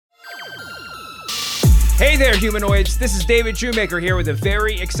Hey there, humanoids. This is David Shoemaker here with a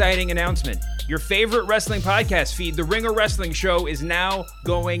very exciting announcement. Your favorite wrestling podcast feed, The Ringer Wrestling Show, is now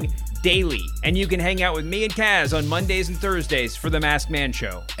going daily. And you can hang out with me and Kaz on Mondays and Thursdays for The Masked Man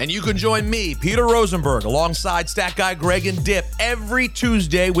Show. And you can join me, Peter Rosenberg, alongside Stat Guy Greg and Dip every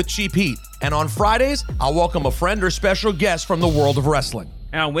Tuesday with Cheap Heat. And on Fridays, I'll welcome a friend or special guest from the world of wrestling.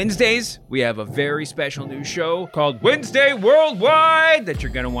 And on Wednesdays, we have a very special new show called Wednesday Worldwide that you're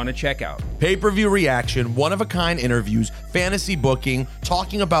going to want to check out. Pay-per-view reaction, one-of-a-kind interviews, fantasy booking,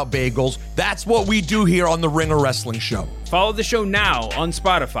 talking about bagels. That's what we do here on The Ringer Wrestling Show. Follow the show now on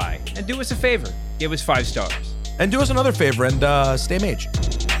Spotify and do us a favor. Give us 5 stars. And do us another favor and stay mage.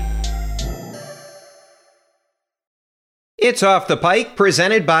 It's Off the Pike,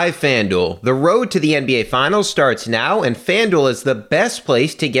 presented by FanDuel. The road to the NBA Finals starts now, and FanDuel is the best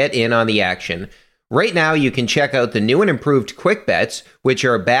place to get in on the action. Right now, you can check out the new and improved Quick Bets, which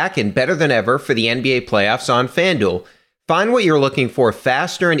are back and better than ever for the NBA playoffs on FanDuel. Find what you're looking for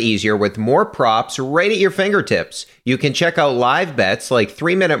faster and easier with more props right at your fingertips. You can check out live bets like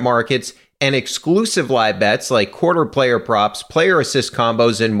 3-minute markets and exclusive live bets like quarter player props, player assist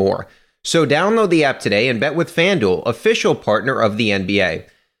combos, and more. So download the app today and bet with FanDuel, official partner of the NBA.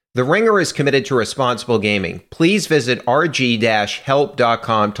 The Ringer is committed to responsible gaming. Please visit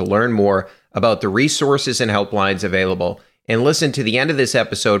rg-help.com to learn more about the resources and helplines available, and listen to the end of this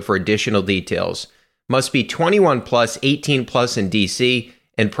episode for additional details. Must be 21 plus, 18 plus in DC,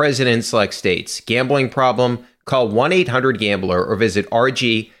 and present in select states. Gambling problem? Call 1-800-GAMBLER or visit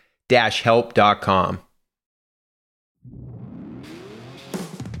rg-help.com.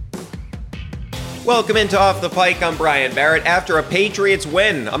 Welcome into Off the Pike. I'm Brian Barrett. After a Patriots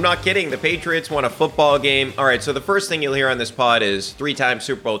win, I'm not kidding, the Patriots won a football game. All right, so the first thing you'll hear on this pod is 3-time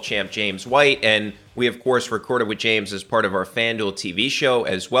Super Bowl champ James White, and we, of course, recorded with James as part of our FanDuel TV show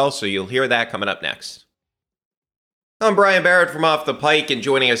as well, so you'll hear that coming up next. I'm Brian Barrett from Off the Pike, and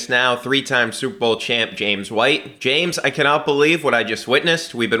joining us now, 3-time Super Bowl champ James White. James, I cannot believe what I just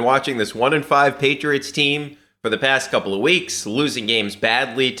witnessed. We've been watching this 1-5 Patriots team for the past couple of weeks, losing games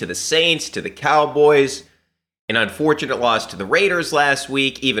badly to the Saints, to the Cowboys, an unfortunate loss to the Raiders last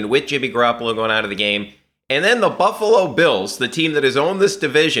week, even with Jimmy Garoppolo going out of the game. And then the Buffalo Bills, the team that has owned this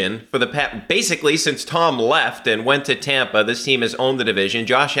division for basically since Tom left and went to Tampa. This team has owned the division.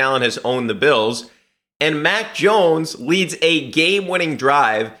 Josh Allen has owned the Bills. And Mac Jones leads a game-winning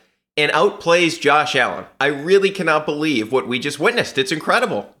drive and outplays Josh Allen. I really cannot believe what we just witnessed. It's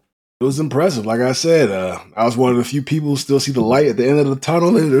incredible. It was impressive. Like I said, I was one of the few people who still see the light at the end of the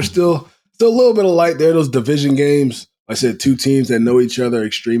tunnel. And there's still a little bit of light there. Those division games, like I said, 2 teams that know each other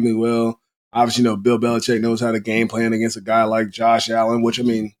extremely well. Obviously, Bill Belichick knows how to game plan against a guy like Josh Allen, which, I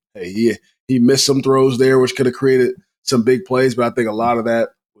mean, hey, he missed some throws there, which could have created some big plays. But I think a lot of that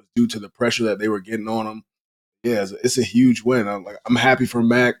was due to the pressure that they were getting on him. Yeah, it's a huge win. I'm happy for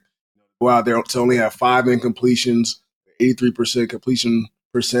Mac. Go out there to only have 5 incompletions, 83% completion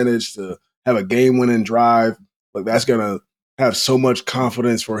percentage, to have a game-winning drive. Like, that's going to have so much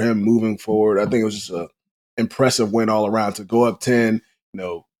confidence for him moving forward. I think it was just an impressive win all around to go up 10.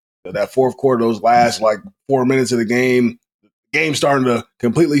 That fourth quarter, those last 4 minutes of the game starting to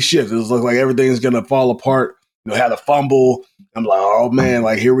completely shift. It was like everything's going to fall apart. Had a fumble. I'm like, oh man,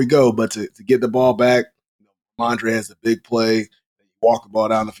 here we go. But to get the ball back, Mondre has a big play. Walk the ball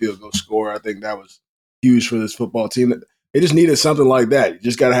down the field, go score. I think that was huge for this football team. They just needed something like that. You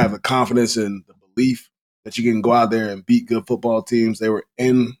just got to have the confidence and the belief that you can go out there and beat good football teams. They were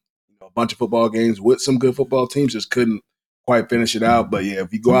in a bunch of football games with some good football teams, just couldn't quite finish it out. But, yeah,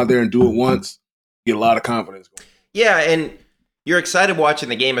 if you go out there and do it once, you get a lot of confidence. Yeah, and you're excited watching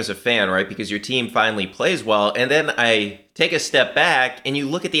the game as a fan, right, because your team finally plays well. And then I take a step back, and you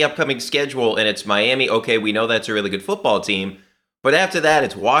look at the upcoming schedule, and it's Miami. Okay, we know that's a really good football team. But after that,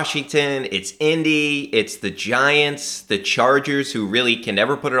 it's Washington, it's Indy, it's the Giants, the Chargers, who really can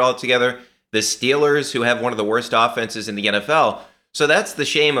never put it all together, the Steelers, who have one of the worst offenses in the NFL. So that's the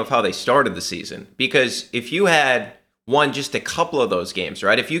shame of how they started the season. Because if you had won just a couple of those games,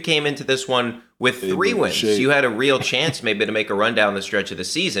 right? If you came into this one with 3 wins, you had a real chance maybe to make a run down the stretch of the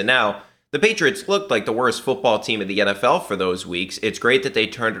season. Now, the Patriots looked like the worst football team in the NFL for those weeks. It's great that they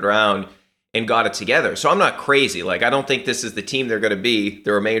turned it around and got it together. So I'm not crazy. I don't think this is the team they're going to be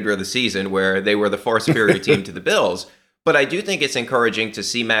the remainder of the season, where they were the far superior team to the Bills. But I do think it's encouraging to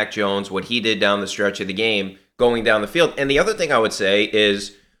see Mac Jones, what he did down the stretch of the game, going down the field. And the other thing I would say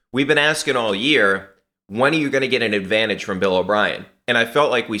is we've been asking all year, when are you going to get an advantage from Bill O'Brien? And I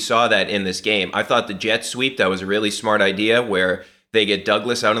felt like we saw that in this game. I thought the jet sweep, that was a really smart idea, where they get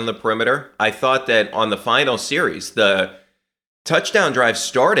Douglas out on the perimeter. I thought that on the final series, the touchdown drive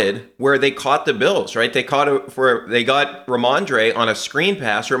started where they caught the Bills, right? They got Ramondre on a screen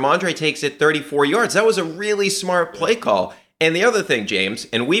pass. Ramondre takes it 34 yards. That was a really smart play call. And the other thing, James,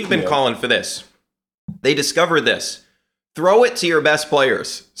 and we've been calling for this, they discovered this. Throw it to your best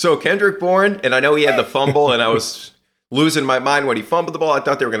players. So Kendrick Bourne, and I know he had the fumble, and I was losing my mind when he fumbled the ball. I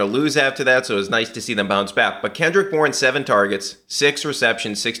thought they were going to lose after that, so it was nice to see them bounce back. But Kendrick Bourne, 7 targets, 6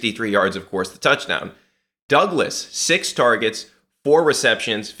 receptions, 63 yards, of course, the touchdown. Douglas, 6 targets, 4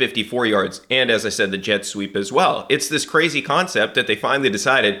 receptions, 54 yards, and as I said, the jet sweep as well. It's this crazy concept that they finally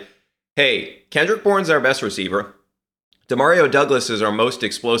decided, hey, Kendrick Bourne's our best receiver. Demario Douglas is our most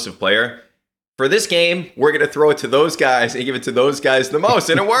explosive player. For this game, we're going to throw it to those guys and give it to those guys the most,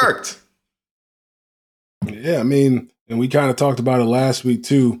 and it worked. Yeah, I mean, and we kind of talked about it last week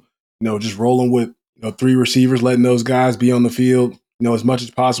too, just rolling with 3 receivers, letting those guys be on the field, as much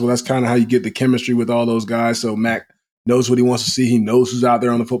as possible. That's kind of how you get the chemistry with all those guys. So Mac knows what he wants to see. He knows who's out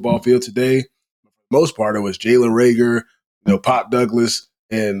there on the football field today. For the most part, it was Jalen Reagor, Pop Douglas,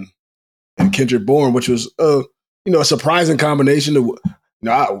 and Kendrick Bourne, which was a surprising combination.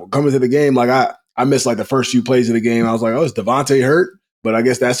 Coming to the game, like I missed like the first few plays of the game. I was like, oh, is Devontae hurt? But I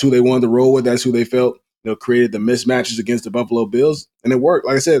guess that's who they wanted to roll with. That's who they felt created the mismatches against the Buffalo Bills, and it worked.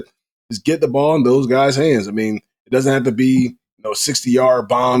 Like I said, just get the ball in those guys' hands. I mean, it doesn't have to be 60-yard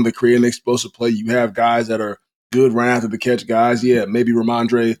bomb to create an explosive play. You have guys that are good run after the catch guys. Yeah, maybe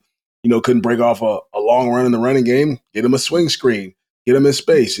Ramondre, couldn't break off a long run in the running game. Get him a swing screen. Get him in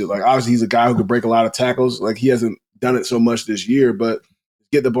space. Like, obviously, he's a guy who could break a lot of tackles. Like, he hasn't done it so much this year, but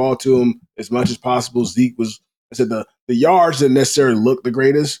get the ball to him as much as possible. Zeke was, I said, the yards didn't necessarily look the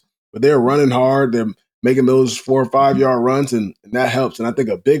greatest, but they're running hard. They're making those 4 or 5 yard runs, and that helps. And I think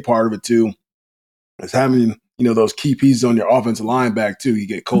a big part of it, too, is having, those key pieces on your offensive line back, too. You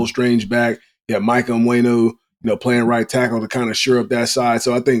get Cole Strange back. You have Mike Onwenu, playing right tackle to kind of shore up that side.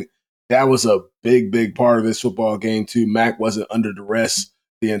 So I think that was a big, big part of this football game, too. Mac wasn't under duress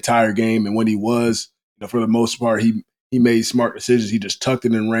the entire game. And when he was, for the most part, he made smart decisions. He just tucked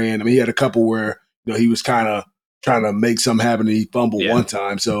it and ran. I mean, he had a couple where, he was kind of trying to make something happen and he fumbled one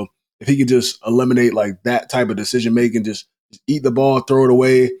time. So if he could just eliminate like that type of decision making, just eat the ball, throw it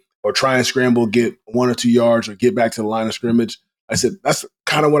away, or try and scramble, get 1 or 2 yards, or get back to the line of scrimmage. I said, that's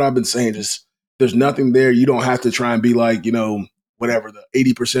kind of what I've been saying. Just there's nothing there. You don't have to try and be like, whatever, the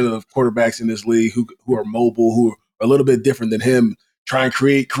 80% of the quarterbacks in this league who are mobile, who are a little bit different than him, try and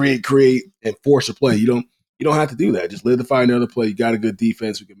create, and force a play. You don't have to do that. Just live to find another play. You got a good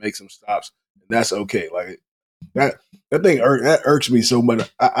defense who can make some stops, and that's okay. Like that thing that irks me so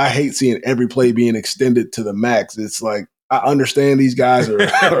much. I hate seeing every play being extended to the max. It's like, I understand these guys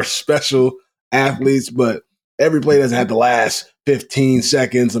are special athletes, but every play doesn't have to last 15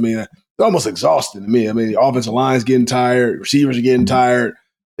 seconds. I mean, it's almost exhausting to me. I mean, the offensive line's getting tired, receivers are getting tired.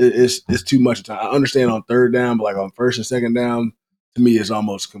 It's too much time. I understand on 3rd down, but like on 1st and 2nd down, to me, it's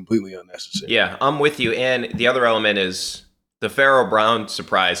almost completely unnecessary. Yeah, I'm with you. And the other element is the Pharaoh Brown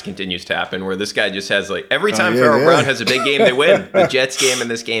surprise continues to happen, where this guy just has like every time Pharaoh Brown has a big game, they win. The Jets game and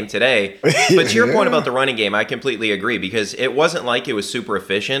this game today. But to your point about the running game, I completely agree, because it wasn't like it was super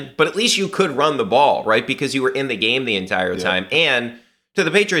efficient, but at least you could run the ball, right? Because you were in the game the entire time. And to the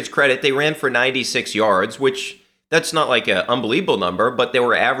Patriots' credit, they ran for 96 yards, which that's not like an unbelievable number, but they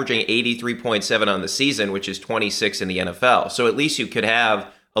were averaging 83.7 on the season, which is 26 in the NFL. So at least you could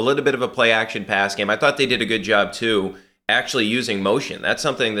have a little bit of a play action pass game. I thought they did a good job too, actually using motion. That's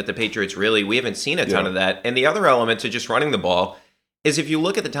something that the Patriots we haven't seen a ton of that. And the other element to just running the ball is if you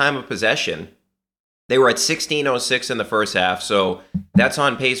look at the time of possession, they were at 16:06 in the first half. So that's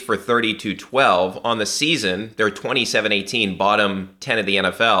on pace for 32-12. On the season, they're 27-18, bottom 10 of the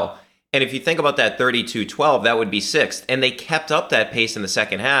NFL. And if you think about that 32-12, that would be 6th. And they kept up that pace in the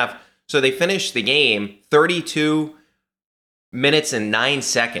second half. So they finished the game 32 minutes and 9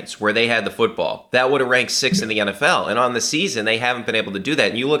 seconds where they had the football. That would have ranked 6th in the NFL. And on the season, they haven't been able to do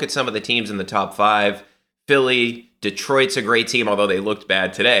that. And you look at some of the teams in the top 5, Philly, Detroit's a great team, although they looked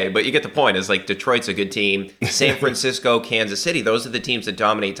bad today. But you get the point. It's like Detroit's a good team. San Francisco, Kansas City, those are the teams that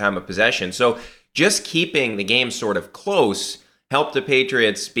dominate time of possession. So just keeping the game sort of close helped the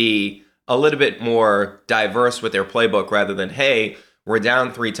Patriots be a little bit more diverse with their playbook rather than, hey, we're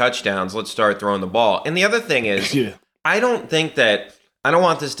down 3 touchdowns, let's start throwing the ball. And the other thing is, I don't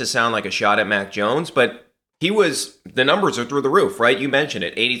want this to sound like a shot at Mac Jones, but the numbers are through the roof, right? You mentioned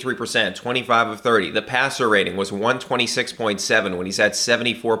it, 83%, 25 of 30. The passer rating was 126.7 when he's at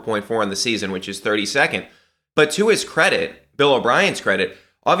 74.4 in the season, which is 32nd. But to his credit, Bill O'Brien's credit,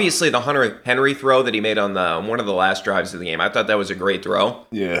 obviously the Hunter Henry throw that he made on one of the last drives of the game, I thought that was a great throw.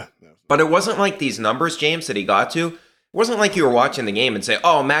 Yeah. But it wasn't like these numbers, James, that he got to. wasn't like you were watching the game and say,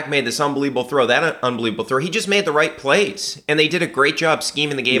 oh, Mac made this unbelievable throw, that unbelievable throw. He just made the right plays, and they did a great job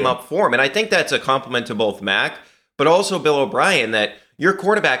scheming the game up for him. And I think that's a compliment to both Mac, but also Bill O'Brien, that your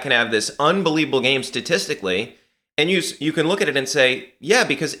quarterback can have this unbelievable game statistically, and you can look at it and say, yeah,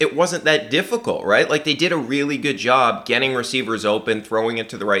 because it wasn't that difficult, right? Like, they did a really good job getting receivers open, throwing it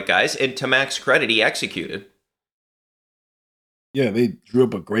to the right guys, and to Mac's credit, he executed. Yeah, they drew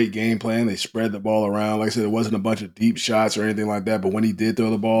up a great game plan. They spread the ball around. Like I said, it wasn't a bunch of deep shots or anything like that. But when he did throw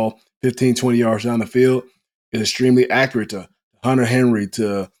the ball 15, 20 yards down the field, it's extremely accurate to Hunter Henry,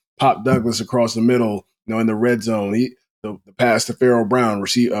 to Pop Douglas across the middle, in the red zone. The pass to Pharaoh Brown,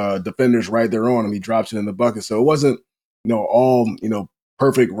 defenders right there on him. He drops it in the bucket. So it wasn't, all,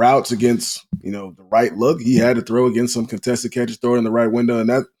 perfect routes against, the right look. He had to throw against some contested catches, throw it in the right window.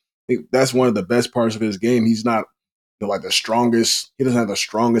 And that's one of the best parts of his game. He's not like the strongest, he doesn't have the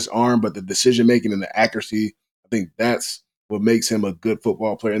strongest arm, but the decision making and the accuracy, I think that's what makes him a good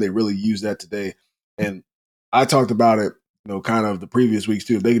football player. And they really use that today. And I talked about it, kind of the previous weeks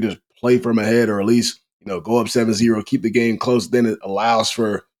too. If they could just play from ahead, or at least, go up 7-0, keep the game close, then it allows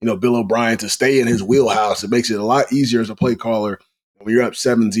for, Bill O'Brien to stay in his wheelhouse. It makes it a lot easier as a play caller when you're up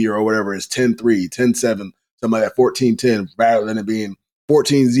 7-0 or whatever. It's 10-3, 10-7, something like that, 14-10, rather than it being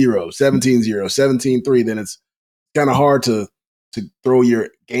 14-0, 17-0, 17-3, then it's kind of hard to throw your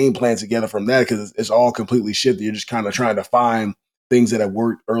game plan together from that, because it's all completely shifted. You're just kind of trying to find things that have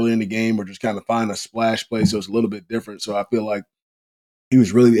worked early in the game, or just kind of find a splash play. So it's a little bit different. So I feel like he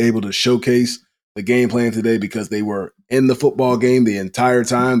was really able to showcase the game plan today, because they were in the football game the entire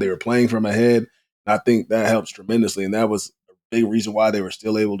time. They were playing from ahead. And I think that helps tremendously. And that was a big reason why they were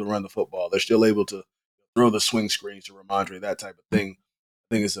still able to run the football. They're still able to throw the swing screens to Ramondre, that type of thing.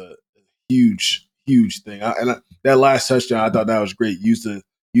 I think it's a huge thing. That last touchdown, I thought that was great. Use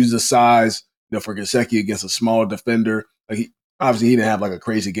the size, for Gesicki against a small defender. Like, obviously he didn't have like a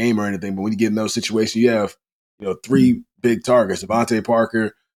crazy game or anything, but when you get in those situations, you have, three big targets: Devontae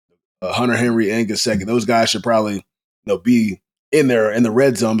Parker, Hunter Henry, and Gesicki. Those guys should probably, be in there in the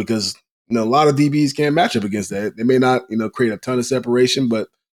red zone, because a lot of DBs can't match up against that. They may not, create a ton of separation, but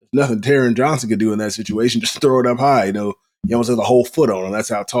there's nothing Taron Johnson could do in that situation. Just throw it up high. You almost have the whole foot on him. That's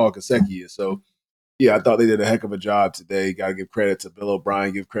how tall Gesicki is. So, yeah, I thought they did a heck of a job today. Got to give credit to Bill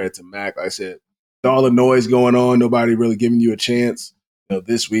O'Brien, give credit to Mac. Like I said, with all the noise going on, nobody really giving you a chance,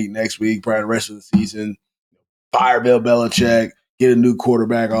 this week, next week, probably the rest of the season. Fire Bill Belichick, get a new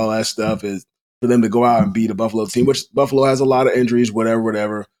quarterback, all that stuff is for them to go out and beat a Buffalo team, which Buffalo has a lot of injuries,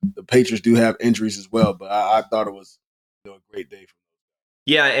 whatever. The Patriots do have injuries as well, but I thought it was a great day for them.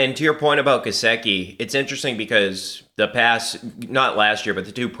 Yeah, and to your point about Gesicki, it's interesting because the past, not last year, but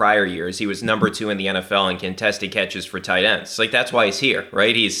the two prior years, he was number 2 in the NFL in contested catches for tight ends. Like, that's why he's here,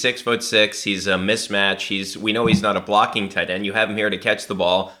 right? He's 6'6". He's a mismatch. We know he's not a blocking tight end. You have him here to catch the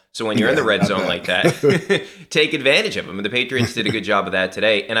ball. So when you're in the red zone like that, take advantage of him. And the Patriots did a good job of that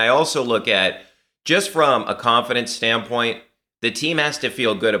today. And I also look at, just from a confidence standpoint, the team has to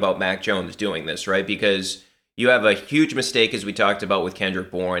feel good about Mac Jones doing this, right? Because you have a huge mistake, as we talked about with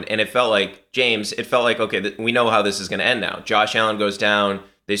Kendrick Bourne, and it felt like, okay, we know how this is going to end now. Josh Allen goes down,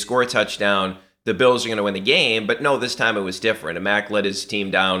 they score a touchdown, the Bills are going to win the game, but no, this time it was different. And Mac led his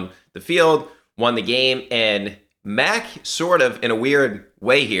team down the field, won the game, and Mac, sort of in a weird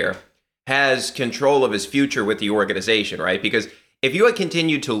way here, has control of his future with the organization, right? Because if you had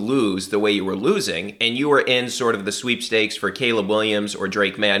continued to lose the way you were losing, and you were in sort of the sweepstakes for Caleb Williams or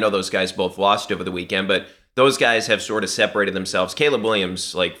Drake May, I know those guys both lost over the weekend, but those guys have sort of separated themselves. Caleb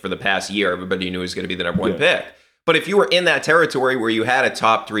Williams, like, for the past year, everybody knew he was going to be the number 1 pick. But if you were in that territory where you had a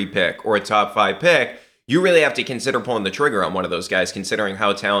top 3 pick or a top 5 pick, you really have to consider pulling the trigger on one of those guys, considering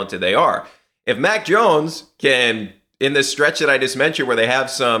how talented they are. If Mac Jones can, in this stretch that I just mentioned, where they have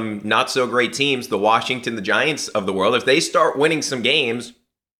some not so great teams, the Washington, the Giants of the world, if they start winning some games,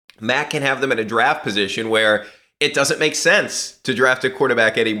 Mac can have them in a draft position where it doesn't make sense to draft a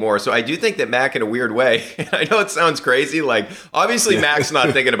quarterback anymore. So I do think that Mac, in a weird way, I know it sounds crazy, like, obviously Mac's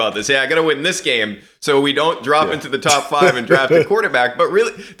not thinking about this. Hey, I got to win this game so we don't drop into the top 5 and draft a quarterback. But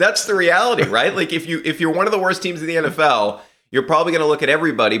really, that's the reality, right? Like, if you're one of the worst teams in the NFL, you're probably going to look at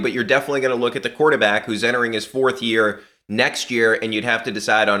everybody, but you're definitely going to look at the quarterback who's entering his 4th year next year, and you'd have to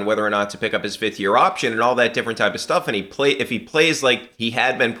decide on whether or not to pick up his 5th-year option and all that different type of stuff. And if he plays like he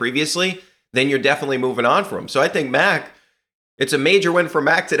had been previously, then you're definitely moving on from him. So I think Mac, it's a major win for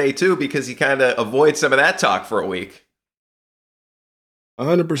Mac today too, because he kind of avoids some of that talk for a week.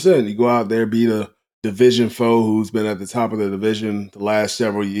 100%. You go out there, beat a division foe who's been at the top of the division the last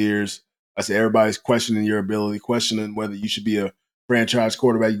several years. I say everybody's questioning your ability, questioning whether you should be a franchise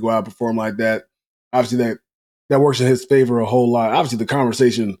quarterback. You go out and perform like that. Obviously, that works in his favor a whole lot. Obviously, the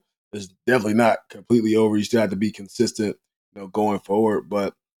conversation is definitely not completely over. You still have to be consistent, going forward.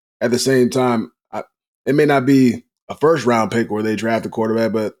 But at the same time, it may not be a first round pick where they draft a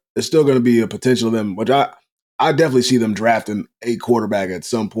quarterback, but it's still going to be a potential of them, which I definitely see them drafting a quarterback at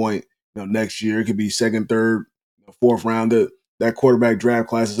some point, next year. It could be second, third, fourth round. That quarterback draft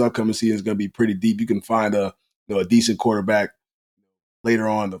class this upcoming season is going to be pretty deep. You can find a decent quarterback later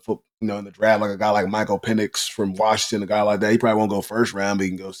on in the draft, like a guy like Michael Penix from Washington, a guy like that. He probably won't go first round, but he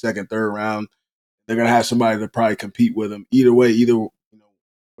can go second, third round. They're going to have somebody to probably compete with him. Either way,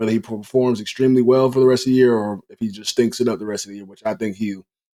 whether he performs extremely well for the rest of the year or if he just stinks it up the rest of the year, which I think he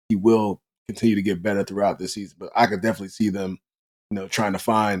will continue to get better throughout this season. But I could definitely see them, trying to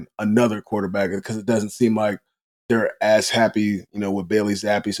find another quarterback because it doesn't seem like they're as happy, with Bailey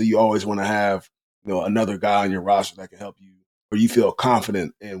Zappi. So you always want to have, another guy on your roster that can help you or you feel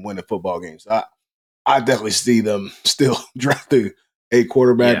confident in winning football games. So I definitely see them still drafting a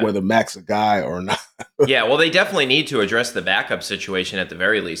quarterback, whether Mac's a guy or not. Yeah, well, they definitely need to address the backup situation at the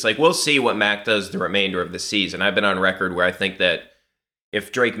very least. Like, we'll see what Mac does the remainder of the season. I've been on record where I think that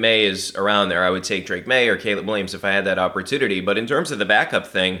if Drake May is around there, I would take Drake May or Caleb Williams if I had that opportunity. But in terms of the backup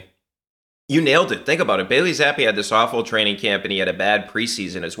thing, you nailed it. Think about it. Bailey Zappi had this awful training camp, and he had a bad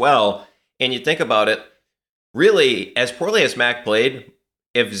preseason as well. And you think about it, really, as poorly as Mac played,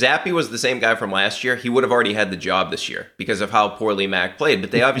 if Zappi was the same guy from last year, he would have already had the job this year because of how poorly Mac played.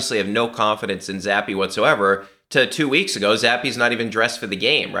 But they obviously have no confidence in Zappi whatsoever. To 2 weeks ago, Zappi's not even dressed for the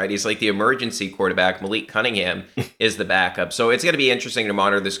game, right? He's like the emergency quarterback. Malik Cunningham is the backup. So it's going to be interesting to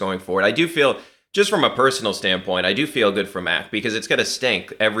monitor this going forward. I do feel, just from a personal standpoint, I do feel good for Mac because it's going to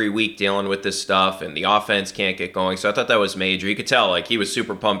stink every week dealing with this stuff and the offense can't get going. So I thought that was major. You could tell like he was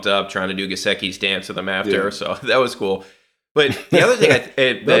super pumped up trying to do Gesicki's dance with him after. Yeah. So that was cool. But the other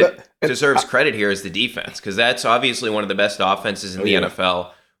thing that deserves credit here is the defense because that's obviously one of the best offenses in the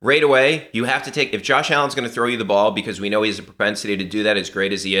NFL. Right away, you have to take, if Josh Allen's going to throw you the ball because we know he has a propensity to do that as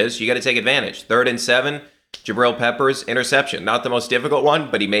great as he is, you got to take advantage. 3rd and 7, Jabril Peppers, interception. Not the most difficult one,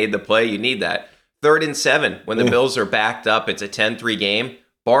 but he made the play. You need that. 3rd and 7, when the Bills are backed up, it's a 10-3 game.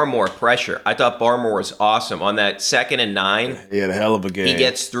 Barmore, pressure. I thought Barmore was awesome. On that 2nd and 9, he had a hell of a game. He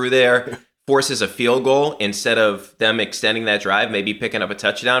gets through there, forces a field goal instead of them extending that drive, maybe picking up a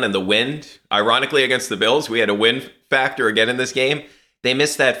touchdown. And the wind, ironically against the Bills, we had a wind factor again in this game. They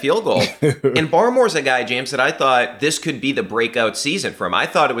missed that field goal. And Barmore's a guy, James, that I thought this could be the breakout season for him. I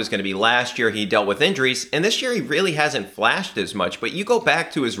thought it was going to be last year he dealt with injuries, and this year he really hasn't flashed as much. But you go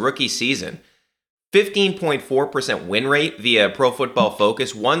back to his rookie season, 15.4% win rate via Pro Football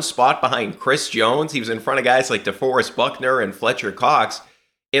Focus, one spot behind Chris Jones. He was in front of guys like DeForest Buckner and Fletcher Cox.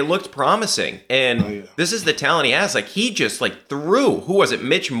 It looked promising. And This is the talent he has. Like he just threw, who was it,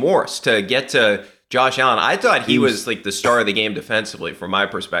 Mitch Morse to get to Josh Allen. I thought he was like the star of the game defensively from my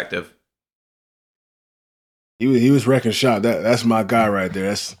perspective. He was wrecking shop. That's my guy right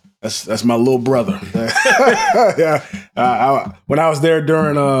there. That's my little brother. Yeah. When I was there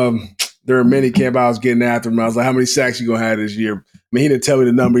during minicamp, I was getting after him. I was like, how many sacks you gonna have this year? I mean, he didn't tell me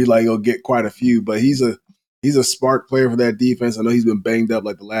the number. He's like, he'll get quite a few, but he's a spark player for that defense. I know he's been banged up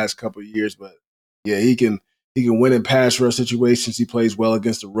like the last couple of years, but yeah, he can win in pass rush situations. He plays well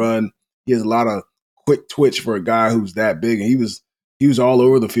against the run. He has a lot of quick twitch for a guy who's that big, and he was all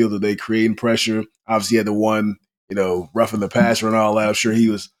over the field today, creating pressure. Obviously, he had the one, roughing the passer and all that. I'm sure he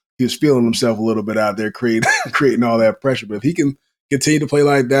was feeling himself a little bit out there, creating all that pressure. But if he can continue to play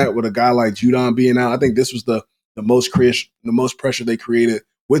like that with a guy like Judon being out, I think this was the most pressure they created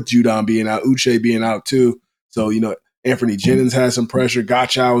with Judon being out, Uche being out too. So Anthony Jennings had some pressure.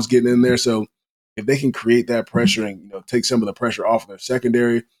 Gotcha was getting in there. So if they can create that pressure and take some of the pressure off of their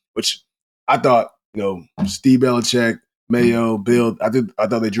secondary, which I thought. Steve Belichick, Mayo, Bill, I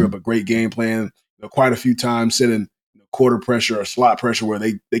thought they drew up a great game plan. Quite a few times sending quarter pressure or slot pressure where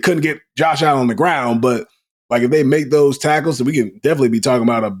they couldn't get Josh Allen on the ground. But if they make those tackles, then we can definitely be talking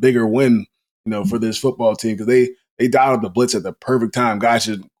about a bigger win, for this football team because they dialed up the blitz at the perfect time. Guys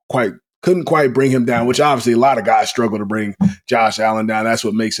couldn't quite bring him down, which obviously a lot of guys struggle to bring Josh Allen down. That's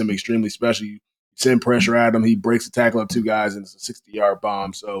what makes him extremely special. You send pressure at him, he breaks the tackle of 2 guys, and it's a 60-yard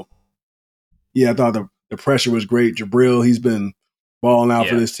bomb. So. Yeah, I thought the pressure was great. Jabril, he's been balling out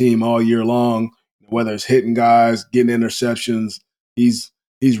for this team all year long, whether it's hitting guys, getting interceptions. He's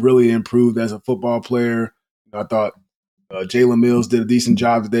really improved as a football player. I thought Jalen Mills did a decent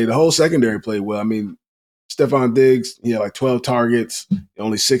job today. The whole secondary played well. I mean, Stephon Diggs, he had 12 targets,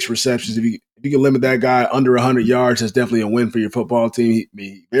 only 6 receptions. If you can limit that guy under 100 yards, that's definitely a win for your football team.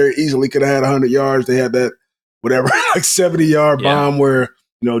 He very easily could have had 100 yards. They had that, 70-yard bomb where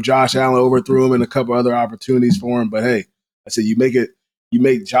Josh Allen overthrew him and a couple other opportunities for him. But hey, I said you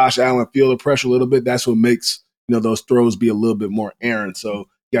make Josh Allen feel the pressure a little bit. That's what makes those throws be a little bit more errant. So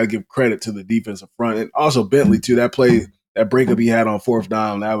you got to give credit to the defensive front and also Bentley too. That play, that breakup he had on fourth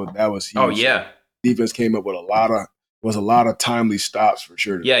down, that was huge. Oh yeah, defense came up with a lot of timely stops for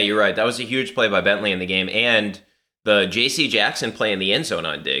sure. Yeah, you're right. That was a huge play by Bentley in the game, and the J.C. Jackson play in the end zone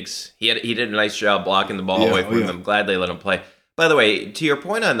on Diggs. He did a nice job blocking the ball away from him. I'm glad they let him play. By the way, to your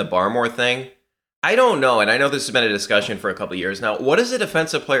point on the Barmore thing, I don't know, and I know this has been a discussion for a couple of years now. What is a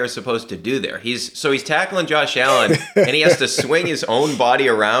defensive player supposed to do there? He's tackling Josh Allen, and he has to swing his own body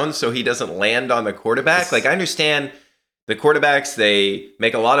around so he doesn't land on the quarterback. Like, I understand the quarterbacks, they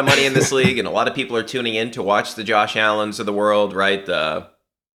make a lot of money in this league, and a lot of people are tuning in to watch the Josh Allens of the world, right? The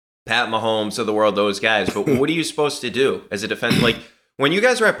Pat Mahomes of the world, those guys. But what are you supposed to do as a defense? Like, when you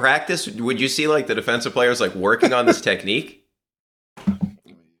guys were at practice, would you see, like, the defensive players, like, working on this technique?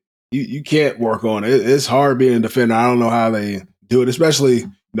 You can't work on it. It's hard being a defender. I don't know how they do it, especially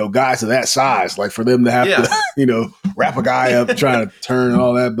guys of that size. Like for them to have to wrap a guy up trying to turn and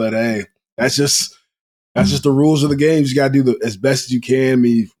all that. But hey, that's just the rules of the game. You just got to do as best as you can. I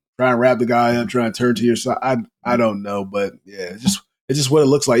mean, try and wrap the guy up, try and turn to your side. I don't know, but yeah, it's just what it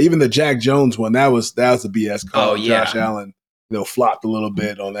looks like. Even the Jack Jones one, that was the BS call. Oh yeah, Josh Allen flopped a little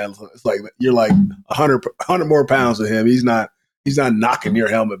bit on that. It's like you're like 100 more pounds than him. He's not knocking your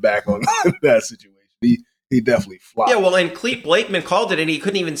helmet back on that situation. He definitely flopped. Yeah, well, and Clete Blakeman called it, and he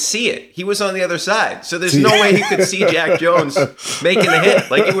couldn't even see it. He was on the other side. So there's no way he could see Jack Jones making the hit.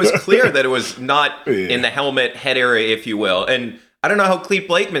 Like, it was clear that it was not in the helmet head area, if you will. And I don't know how Clete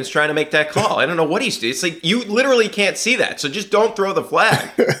Blakeman's trying to make that call. I don't know what he's doing. It's like, you literally can't see that. So just don't throw the flag.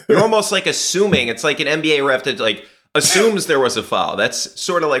 You're almost like assuming. It's like an NBA ref that, like, assumes there was a foul. That's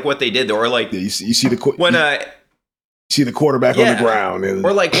sort of like what they did, though. Or like, you see the when see the quarterback on the ground.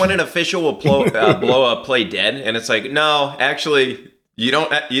 Or like when an official will blow a play dead, and it's like, no, actually,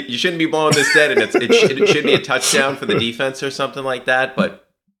 you shouldn't be blowing this dead, and it should be a touchdown for the defense or something like that. But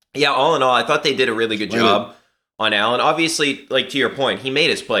yeah, all in all, I thought they did a really good job on Allen. Obviously, like to your point, he made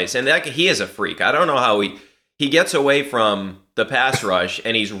his plays, and he is a freak. I don't know how he gets away from the pass rush,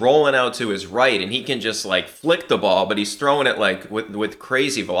 and he's rolling out to his right, and he can just like flick the ball, but he's throwing it like with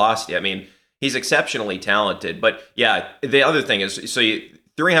crazy velocity. I mean, he's exceptionally talented. But yeah, the other thing is,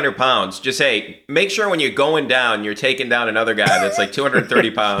 300 pounds, just make sure when you're going down, you're taking down another guy that's like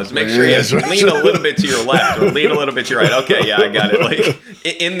 230 pounds. Make sure you lean a little bit to your left or lean a little bit to your right. Okay, yeah, I got it.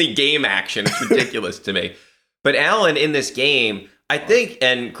 Like in the game action, it's ridiculous to me. But Allen in this game, I think,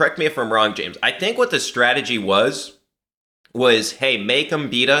 and correct me if I'm wrong, James, I think what the strategy was, hey, make him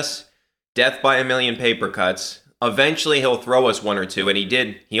beat us, death by a million paper cuts. Eventually, he'll throw us one or two, and he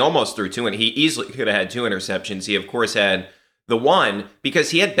did. He almost threw two, and he easily could have had two interceptions. He, of course, had the one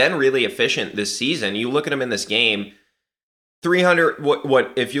because he had been really efficient this season. You look at him in this game, 300.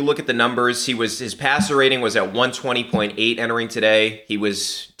 What if you look at the numbers? His passer rating was at 120.8 entering today. He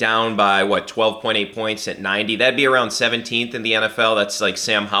was down by 12.8 points at 90. That'd be around 17th in the NFL. That's like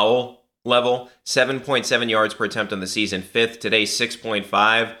Sam Howell level. 7.7 yards per attempt on the season. Fifth today,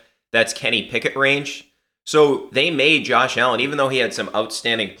 6.5. That's Kenny Pickett range. So they made Josh Allen, even though he had some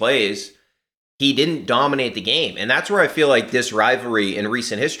outstanding plays, he didn't dominate the game. And that's where I feel like this rivalry in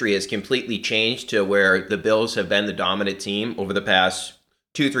recent history has completely changed to where the Bills have been the dominant team over the past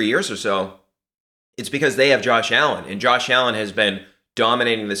 2-3 years or so. It's because they have Josh Allen, and Josh Allen has been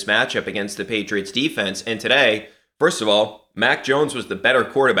dominating this matchup against the Patriots defense. And today, first of all, Mac Jones was the better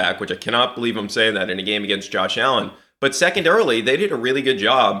quarterback, which I cannot believe I'm saying that in a game against Josh Allen. But secondarily, they did a really good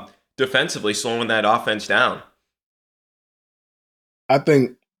job defensively slowing that offense down. I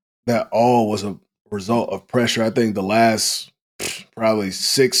think that all was a result of pressure. I think the last probably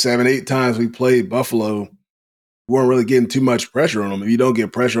 6, 7, 8 times we played Buffalo, we weren't really getting too much pressure on him. If you don't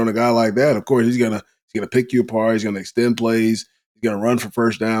get pressure on a guy like that, of course he's gonna pick you apart. He's gonna extend plays. He's gonna run for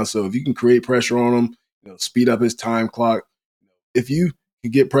first down. So if you can create pressure on him, speed up his time clock. If you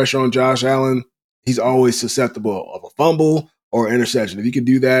can get pressure on Josh Allen, he's always susceptible of a fumble or interception. If you can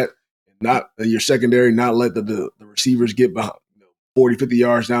do that, not your secondary, not let the receivers get behind 40, 50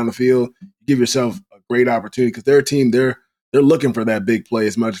 yards down the field, you give yourself a great opportunity because their team, they're looking for that big play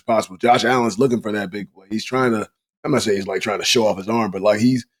as much as possible. Josh Allen's looking for that big play. He's trying to, I'm not saying he's like trying to show off his arm, but like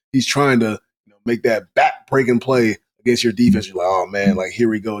he's trying to make that back-breaking play against your defense. You're like, oh man, like here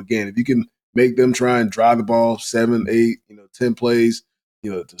we go again. If you can make them try and drive the ball 7, 8, 10 plays,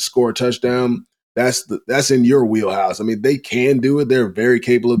 to score a touchdown, that's in your wheelhouse. I mean, they can do it. They're very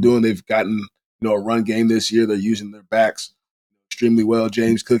capable of doing it. They've gotten, a run game this year. They're using their backs extremely well.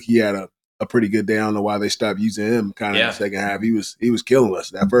 James Cook, he had a a pretty good day. I don't know why they stopped using him kind of in the second half. He was killing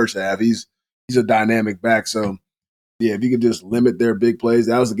us that first half. He's a dynamic back. So, yeah, if you could just limit their big plays,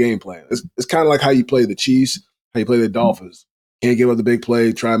 that was the game plan. It's kind of like how you play the Chiefs, how you play the Dolphins. Can't give up the big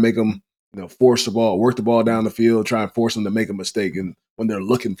play, try and make them, force the ball, work the ball down the field, try and force them to make a mistake and when they're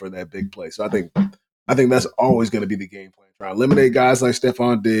looking for that big play. So I think that's always going to be the game plan. Try to eliminate guys like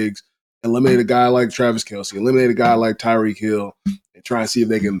Stephon Diggs, eliminate a guy like Travis Kelce, eliminate a guy like Tyreek Hill, and try and see if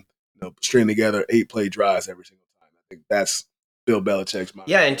they can string together 8-play drives every single time. I think that's Bill Belichick's mind.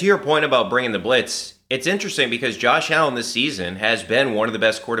 Yeah, and to your point about bringing the blitz, it's interesting because Josh Allen this season has been one of the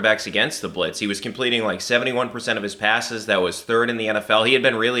best quarterbacks against the blitz. He was completing like 71% of his passes. That was third in the NFL. He had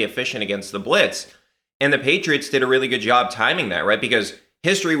been really efficient against the blitz. And the Patriots did a really good job timing that, right? Because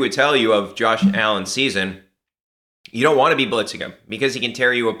history would tell you of Josh Allen's season, you don't want to be blitzing him because he can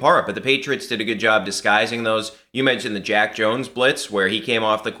tear you apart. But the Patriots did a good job disguising those. You mentioned the Jack Jones blitz where he came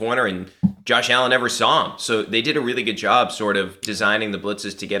off the corner and Josh Allen never saw him. So they did a really good job sort of designing the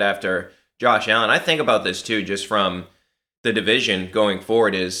blitzes to get after Josh Allen. I think about this too, just from the division going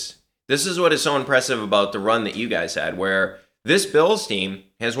forward, this is what is so impressive about the run that you guys had, where this Bills team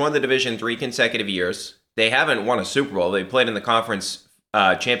has won the division 3 consecutive years. They haven't won a Super Bowl. They played in the conference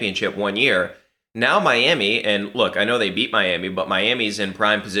championship 1 year. Now Miami, and look, I know they beat Miami, but Miami's in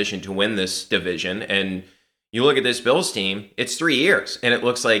prime position to win this division. And you look at this Bills team, it's 3 years, and it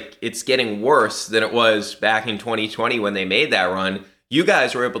looks like it's getting worse than it was back in 2020 when they made that run. You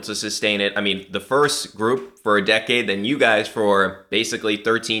guys were able to sustain it. I mean, the first group for a decade, then you guys for basically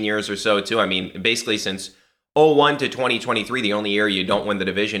 13 years or so, too. I mean, basically since 01 to 2023, the only year you don't win the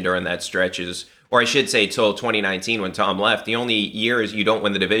division during that stretch is, or I should say till 2019 when Tom left. The only years you don't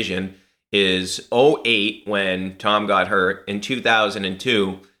win the division is 08 when Tom got hurt, in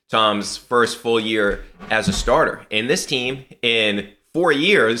 2002, Tom's first full year as a starter. And this team in 4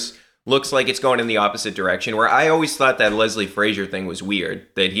 years looks like it's going in the opposite direction, where I always thought that Leslie Frazier thing was weird,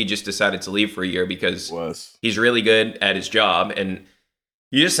 that he just decided to leave for a year because he's really good at his job. And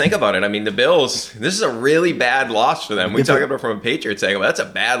you just think about it. I mean, the Bills, this is a really bad loss for them. We talk about it from a Patriots angle, but that's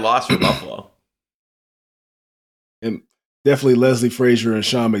a bad loss for Buffalo. And definitely Leslie Frazier and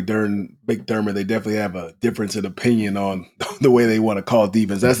Sean McDermott, they definitely have a difference in opinion on the way they want to call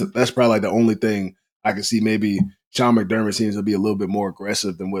defense. That's probably like the only thing I can see. Maybe Sean McDermott seems to be a little bit more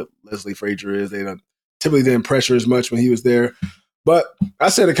aggressive than what Leslie Frazier is. They typically didn't pressure as much when he was there. But I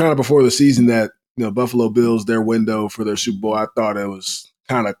said it kind of before the season that Buffalo Bills, their window for their Super Bowl, I thought it was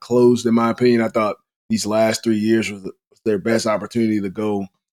kind of closed in my opinion. I thought these last 3 years was their best opportunity to go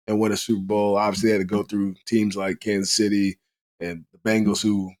and win a Super Bowl. Obviously, they had to go through teams like Kansas City and the Bengals,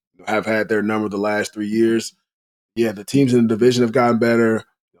 who have had their number the last 3 years. Yeah, the teams in the division have gotten better.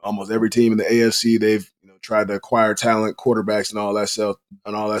 Almost every team in the AFC, they've tried to acquire talent, quarterbacks, and all that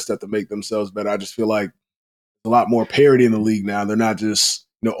stuff to make themselves better. I just feel like a lot more parity in the league now. They're not just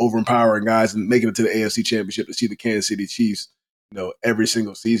overempowering guys and making it to the AFC Championship to see the Kansas City Chiefs every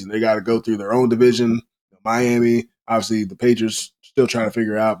single season. They got to go through their own division. Miami, obviously, the Patriots still trying to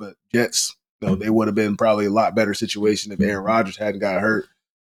figure out, but Jets, they would have been probably a lot better situation if Aaron Rodgers hadn't got hurt.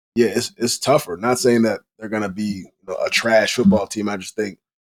 Yeah, it's tougher. Not saying that they're going to be a trash football team. I just think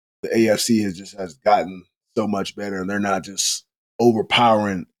the AFC has gotten so much better, and they're not just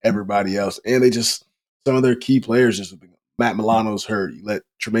overpowering everybody else. And some of their key players Matt Milano's hurt. You let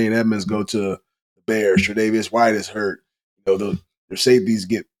Tremaine Edmonds go to the Bears. Tre'Davious White is hurt. Their safeties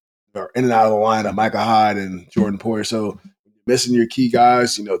are in and out of the lineup, Micah Hyde and Jordan Poyer. So missing your key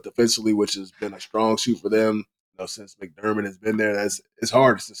guys, defensively, which has been a strong suit for them, since McDermott has been there. It's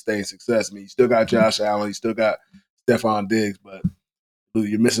hard to sustain success. I mean, you still got Josh Allen, you still got Stephon Diggs, but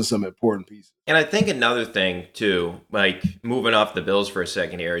you're missing some important pieces. And I think another thing too, like moving off the Bills for a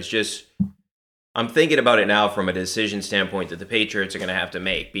second here, is just I'm thinking about it now from a decision standpoint that the Patriots are going to have to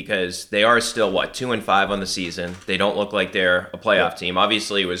make, because they are still 2-5 on the season. They don't look like they're a playoff team.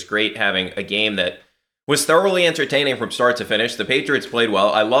 Obviously, it was great having a game that was thoroughly entertaining from start to finish. The Patriots played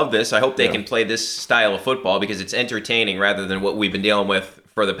well. I love this. I hope they can play this style of football because it's entertaining rather than what we've been dealing with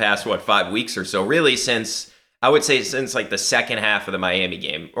for the past 5 weeks or so. Really, since like the second half of the Miami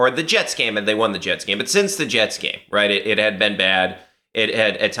game or the Jets game, and they won the Jets game. But since the Jets game, right, it had been bad. It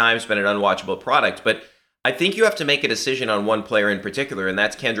had at times been an unwatchable product. But I think you have to make a decision on one player in particular, and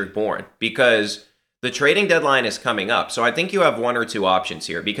that's Kendrick Bourne, because the trading deadline is coming up. So I think you have one or two options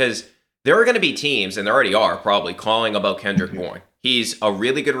here, because there are going to be teams, and there already are probably, calling about Kendrick Bourne. He's a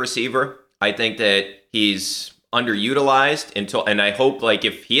really good receiver. I think that he's underutilized and I hope,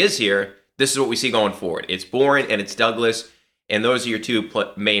 if he is here, this is what we see going forward. It's Bourne and it's Douglas, and those are your two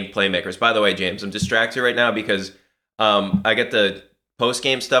main playmakers. By the way, James, I'm distracted right now because I get to post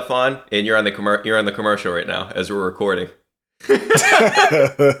game stuff on, and you're on the commercial right now as we're recording. I'm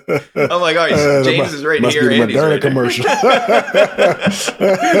like, oh, James is right here. Must be the Moderna right commercial.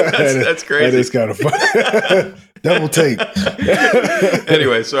 that's crazy. That is kind of fun. Double take.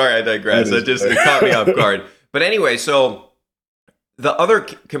 Anyway, sorry, I digress. It caught me off guard. But anyway, so the other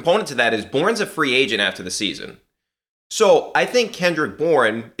component to that is Bourne's a free agent after the season. So I think Kendrick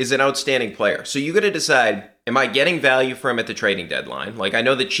Bourne is an outstanding player. So you got to decide, am I getting value for him at the trading deadline? Like, I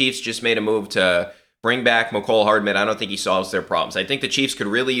know the Chiefs just made a move to bring back McCole Hardman. I don't think he solves their problems. I think the Chiefs could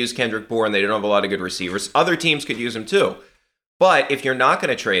really use Kendrick Bourne. They don't have a lot of good receivers. Other teams could use him too. But if you're not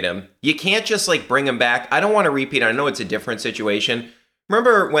going to trade him, you can't just like bring him back. I don't want to repeat. I know it's a different situation.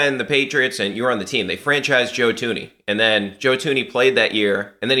 Remember when the Patriots, and you were on the team, they franchised Joe Thuney. And then Joe Thuney played that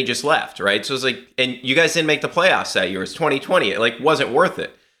year, and then he just left, right? So it's like, and you guys didn't make the playoffs that year. It's 2020. It like wasn't worth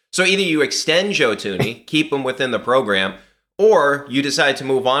it. So either you extend Joe Thuney, keep him within the program, or you decide to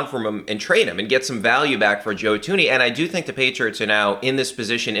move on from him and trade him and get some value back for Joe Thuney. And I do think the Patriots are now in this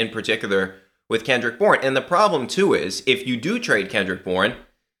position in particular with Kendrick Bourne. And the problem, too, is if you do trade Kendrick Bourne,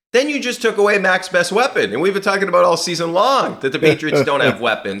 then you just took away Mac's best weapon. And we've been talking about all season long that the Patriots don't have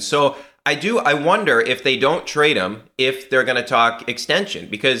weapons. So I wonder if they don't trade him, if they're going to talk extension,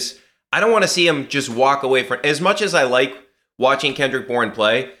 because I don't want to see him just walk away from, as much as I like watching Kendrick Bourne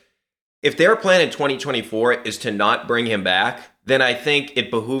play, if their plan in 2024 is to not bring him back, then I think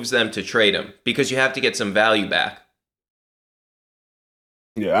it behooves them to trade him because you have to get some value back.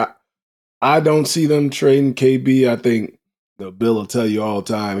 Yeah, I don't see them trading KB. I think Bill will tell you all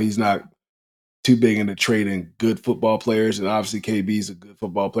the time he's not too big into trading good football players, and obviously KB's a good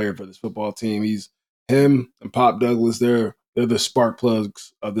football player for this football team. Him and Pop Douglas, they're the spark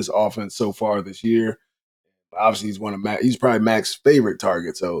plugs of this offense so far this year. Obviously, he's probably Mac's favorite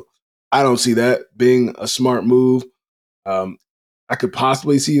target, so I don't see that being a smart move. I could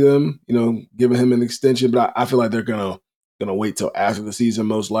possibly see them, giving him an extension, but I feel like they're gonna wait till after the season,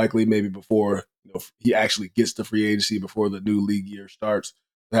 most likely, maybe before he actually gets to free agency, before the new league year starts,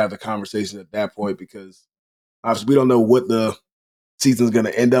 to have the conversation at that point, because obviously we don't know what the season's going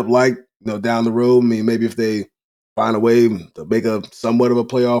to end up like, down the road. I mean, maybe if they find a way to make a somewhat of a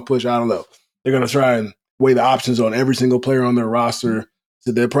playoff push, I don't know. They're going to try and weigh the options on every single player on their roster.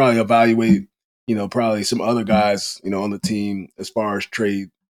 So they'll probably evaluate, probably some other guys, on the team as far as trade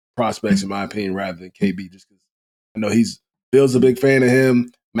prospects, in my opinion, rather than KB, just because I know Bill's a big fan of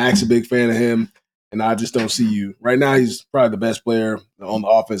him, Mac's a big fan of him, and I just don't see you. Right now, he's probably the best player on the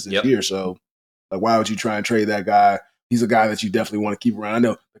offense this year, so why would you try and trade that guy? He's a guy that you definitely want to keep around. I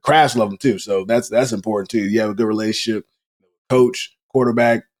know the Crafts love him too, so that's important too. You have a good relationship, coach,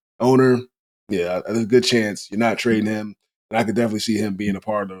 quarterback, owner. Yeah, there's a good chance you're not trading him, and I could definitely see him being a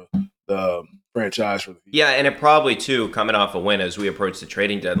part of the franchise for the future. Yeah, and it probably, too, coming off a win as we approach the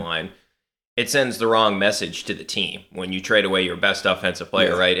trading deadline, it sends the wrong message to the team when you trade away your best offensive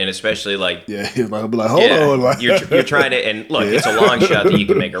player, right? And especially he'll be like, hold on. You're trying to, and look, it's a long shot that you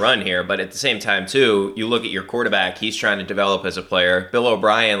can make a run here, but at the same time, too, you look at your quarterback, he's trying to develop as a player. Bill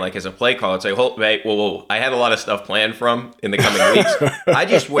O'Brien, as a play caller, it's like, whoa, I had a lot of stuff planned for him in the coming weeks. I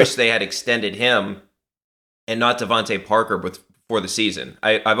just wish they had extended him and not Devontae Parker before the season.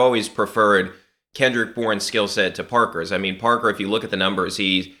 I've always preferred Kendrick Bourne's skill set to Parker's. I mean, Parker, if you look at the numbers,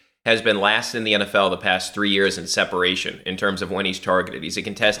 he has been last in the NFL the past 3 years in separation in terms of when he's targeted. He's a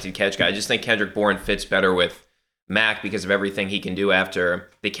contested catch guy. I just think Kendrick Bourne fits better with Mac because of everything he can do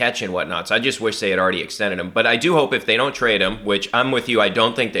after the catch and whatnot. So I just wish they had already extended him. But I do hope if they don't trade him, which I'm with you, I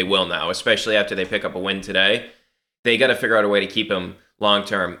don't think they will now, especially after they pick up a win today, they got to figure out a way to keep him long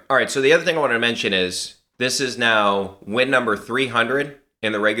term. All right, so the other thing I want to mention is this is now win number 300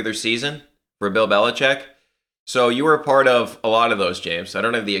 in the regular season for Bill Belichick. So you were a part of a lot of those, James. I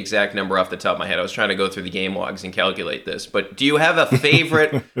don't have the exact number off the top of my head. I was trying to go through the game logs and calculate this. But do you have a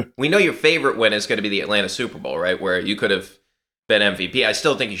favorite? We know your favorite win is going to be the Atlanta Super Bowl, right? Where you could have been MVP. I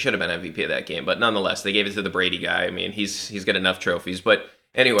still think you should have been MVP of that game. But nonetheless, they gave it to the Brady guy. I mean, he's got enough trophies. But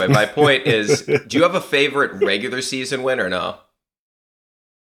anyway, my point is, do you have a favorite regular season win or no?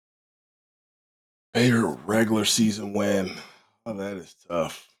 Favorite regular season win? Oh, that is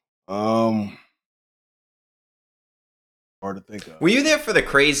tough. Hard to think of. Were you there for the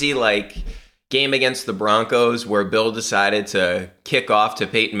crazy game against the Broncos where Bill decided to kick off to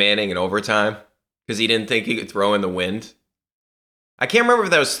Peyton Manning in overtime because he didn't think he could throw in the wind? I can't remember if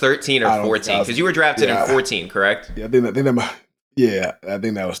that was 13 or 14 because you were drafted in 14, correct? Yeah, I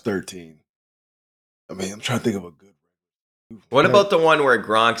think that was 13. I mean, I'm trying to think of a good one. What about the one where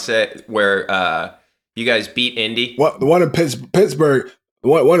Gronk said where you guys beat Indy? What the one in Pittsburgh?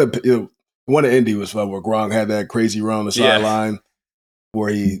 The one in Indy was fun, where Gronk had that crazy run on the sideline.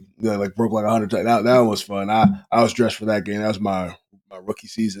 where he like broke like 100 times. That was fun. I was dressed for that game. That was my rookie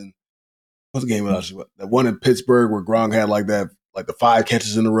season. What's the game was? That one in Pittsburgh where Gronk had like the 5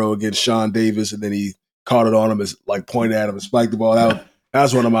 catches in a row against Sean Davis, and then he caught it on him, as like pointed at him and spiked the ball. That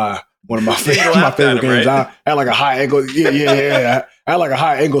was one of my favorite games. Right? I had like a high ankle. Yeah. I had like a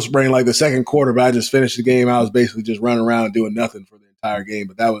high ankle sprain like the second quarter, but I just finished the game. I was basically just running around and doing nothing for the entire game.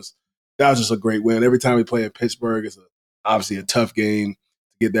 But that was just a great win. Every time we play at Pittsburgh, it's obviously a tough game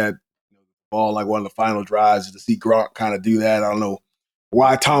to get that ball like one of the final drives. To see Gronk kind of do that, I don't know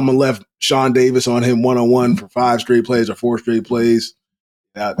why Tomlin left Sean Davis on him one-on-one for 5 straight plays or 4 straight plays.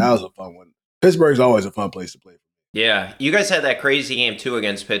 That was a fun one. Pittsburgh's always a fun place to play. Yeah, you guys had that crazy game too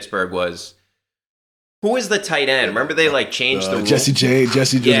against Pittsburgh. Who was the tight end? Remember they like changed the rule? Jesse James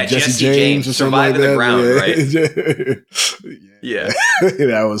or something like that. The ground, right? Yeah.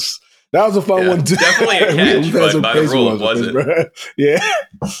 that was a fun one too. Definitely a catch, but by the rule, it wasn't. Yeah.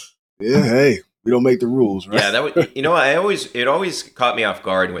 Hey, we don't make the rules, right? Yeah, that was. It always caught me off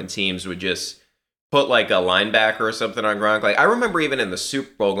guard when teams would just put like a linebacker or something on Gronk. Like I remember even in the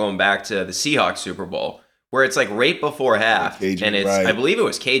Super Bowl, going back to the Seahawks Super Bowl, where it's like right before half, and it's Wright. I believe it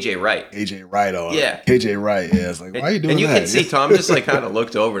was KJ Wright. KJ Wright on. Yeah. KJ Wright. Yeah. It's like, why are you doing that? And you can see Tom just like kind of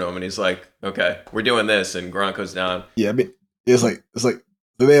looked over to him, and he's like, "Okay, we're doing this," and Gronk goes down. Yeah, I mean, it's like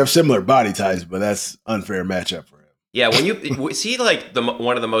they have similar body types, but that's unfair matchup for him. Yeah, when you see like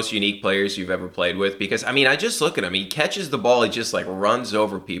one of the most unique players you've ever played with, because I mean, I just look at him. He catches the ball, he just like runs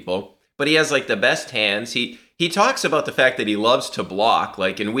over people, but he has like the best hands. He talks about the fact that he loves to block,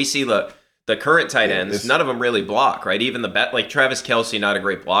 like, and we see the current tight ends, none of them really block, right? Even like Travis Kelce, not a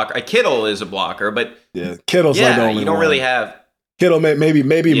great blocker. Kittle is a blocker, but Kittle's like the only you don't really have Kittle. Maybe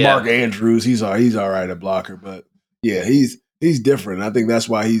Mark Andrews. He's all right at blocker, but yeah, he's different. I think that's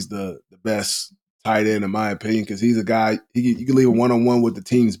why he's the best tight end in my opinion, because he's a guy you can leave a 1-on-1 with the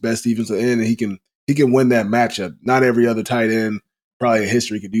team's best defensive end, and he can win that matchup. Not every other tight end probably in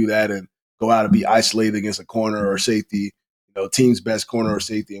history could do that and go out and be isolated against a corner or safety. Team's best corner or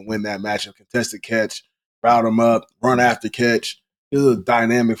safety and win that matchup, contested catch, route him up, run after catch. He's a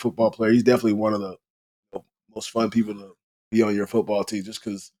dynamic football player. He's definitely one of the most fun people to be on your football team, just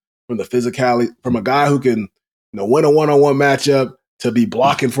because from the physicality, from a guy who can win a one-on-one matchup to be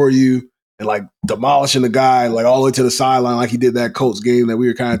blocking for you and like demolishing the guy like all the way to the sideline like he did that Colts game that we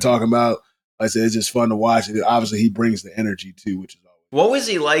were kind of talking about. Like I said, it's just fun to watch. And obviously, he brings the energy too, which is what was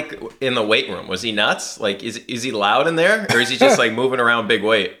he like in the weight room? Was he nuts? Like, is he loud in there, or is he just like moving around big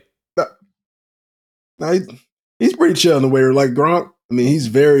weight? No, he's pretty chill in the weight room. Like Gronk, I mean, he's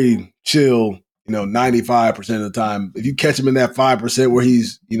very chill. 95% of the time. If you catch him in that 5% where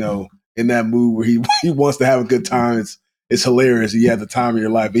he's in that mood where he wants to have a good time, it's hilarious. He had the time of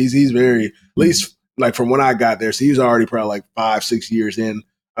your life. He's very, at least like from when I got there. So he was already probably like 5-6 years in.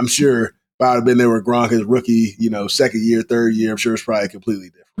 I'm sure. If I would have been there with Gronk his rookie, second year, third year, I'm sure it's probably completely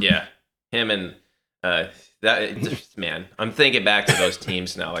different. Yeah. Him and that man, I'm thinking back to those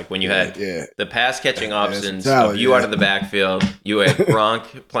teams now. Like when you had the pass catching options of you out of the backfield, you had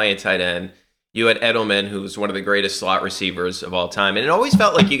Gronk playing tight end, you had Edelman, who's one of the greatest slot receivers of all time. And it always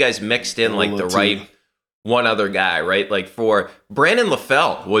felt like you guys mixed in like the right one other guy, right? Like for Brandon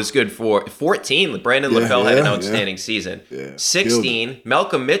LaFell was good for 14. Brandon LaFell had an outstanding season. 16,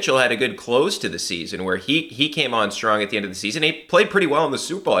 Malcolm Mitchell had a good close to the season where he came on strong at the end of the season. He played pretty well in the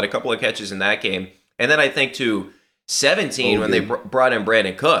Super Bowl, had a couple of catches in that game. And then I think to 17 when they brought in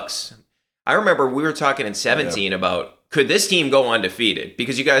Brandon Cooks. I remember we were talking in 17 about could this team go undefeated?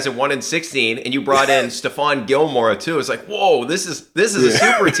 Because you guys have won in 16 and you brought in Stephon Gilmore too. It's like, whoa, this is a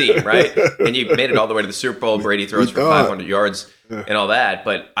super team, right? And you made it all the way to the Super Bowl. Brady throws for 500 yards and all that.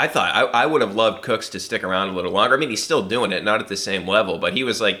 But I thought I would have loved Cooks to stick around a little longer. I mean, he's still doing it, not at the same level, but he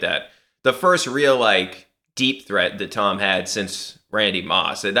was like the first real like deep threat that Tom had since Randy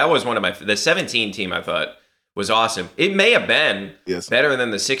Moss. That was one of the 17 team I thought was awesome. It may have been better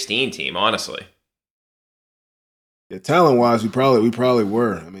than the 16 team, honestly. Yeah, talent-wise, we probably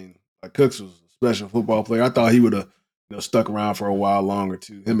were. I mean, like Cooks was a special football player. I thought he would have stuck around for a while longer,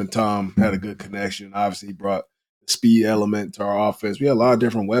 too. Him and Tom had a good connection. Obviously, he brought the speed element to our offense. We had a lot of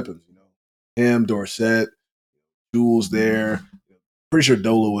different weapons. Him, Dorsett, Jules there. Pretty sure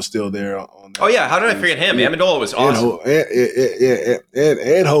Dola was still there. On that how did I forget him? Amendola was awesome.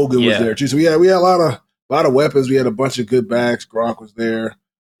 And Hogan was there, too. So we had a lot of weapons. We had a bunch of good backs. Gronk was there.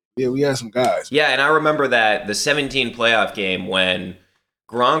 Yeah, we had some guys. Yeah, and I remember that the 17 playoff game when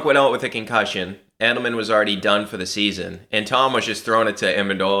Gronk went out with a concussion, Edelman was already done for the season, and Tom was just throwing it to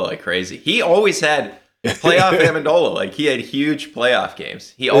Amendola like crazy. He always had playoff Amendola. Like, he had huge playoff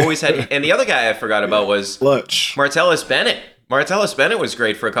games. He always had – and the other guy I forgot about was Lutch. Martellus Bennett. Martellus Bennett was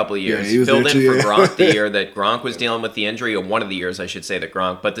great for a couple of years. Yeah, he was filled in there too, for yeah. Gronk the year that Gronk was dealing with the injury, or one of the years, I should say, that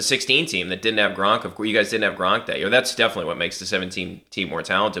Gronk. But the 16 team that didn't have Gronk, of course, you guys didn't have Gronk that year. That's definitely what makes the 17 team more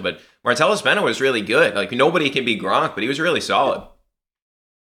talented. But Martellus Bennett was really good. Like, nobody can be Gronk, but he was really solid.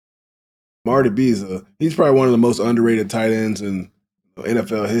 Marty B he's probably one of the most underrated tight ends in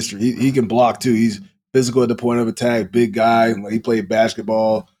NFL history. He can block too. He's physical at the point of attack, big guy. Like, he played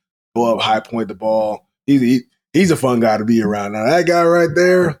basketball, go up, high point the ball. He's a fun guy to be around. Now that guy right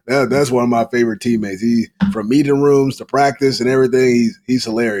there, that's one of my favorite teammates. He, from meeting rooms to practice and everything, he's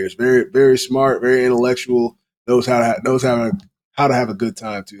hilarious. Very, very smart, very intellectual. Knows how to have a good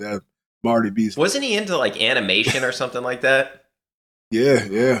time too. That Marty B. Wasn't he into like animation or something like that?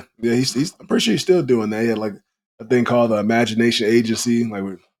 Yeah. He's I'm pretty sure he's still doing that. He had like a thing called the Imagination Agency, like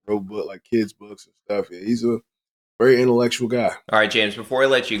with wrote book like kids books and stuff. Yeah, he's a very intellectual guy. All right, James, before I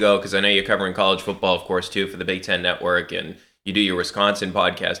let you go, because I know you're covering college football, of course, too, for the Big Ten Network, and you do your Wisconsin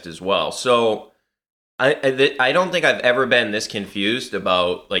podcast as well. So I don't think I've ever been this confused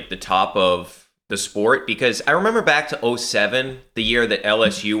about like the top of the sport, because I remember back to 2007, the year that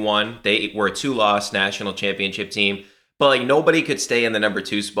LSU won. They were a 2-loss national championship team, but like nobody could stay in the number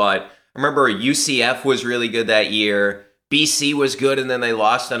 2 spot. I remember UCF was really good that year. BC was good, and then they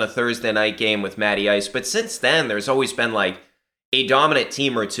lost on a Thursday night game with Matty Ice. But since then, there's always been like a dominant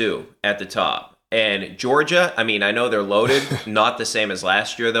team or two at the top. And Georgia, I mean, I know they're loaded, not the same as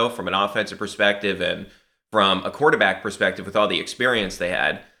last year, though, from an offensive perspective and from a quarterback perspective with all the experience they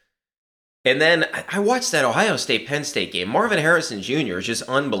had. And then I watched that Ohio State-Penn State game. Marvin Harrison Jr. is just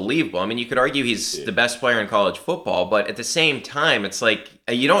unbelievable. I mean, you could argue he's the best player in college football, but at the same time, it's like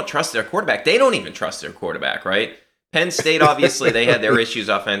you don't trust their quarterback. They don't even trust their quarterback, right? Penn State, obviously, they had their issues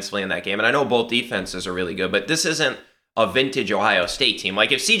offensively in that game, and I know both defenses are really good, but this isn't a vintage Ohio State team.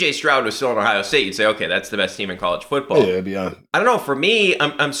 Like, if C.J. Stroud was still in Ohio State, you'd say, okay, that's the best team in college football. Yeah, beyond. I don't know. For me,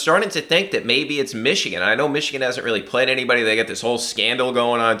 I'm starting to think that maybe it's Michigan. I know Michigan hasn't really played anybody. They got this whole scandal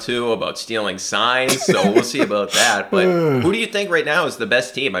going on, too, about stealing signs, so we'll see about that. But who do you think right now is the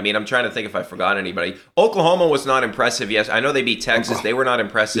best team? I mean, I'm trying to think if I forgot anybody. Oklahoma was not impressive. Yes, I know they beat Texas. They were not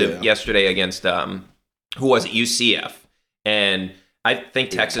impressive yesterday against, who was it, UCF. And I think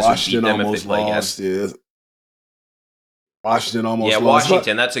Texas would beat them if they play again. Yeah. Washington almost lost.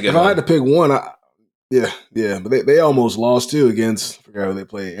 Washington, that's a good one. If I had to pick one, but they almost lost too against, I forgot who they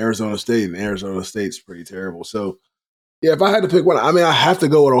played, Arizona State, and Arizona State's pretty terrible. So, yeah, if I had to pick one, I mean, I have to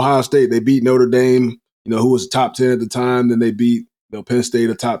go with Ohio State. They beat Notre Dame, who was top 10 at the time. Then they beat Penn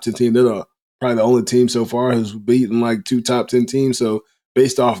State, a top 10 team. They're probably the only team so far who's beaten like 2 top 10 teams. So,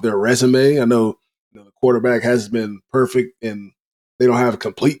 based off their resume, I know the quarterback hasn't been perfect, and they don't have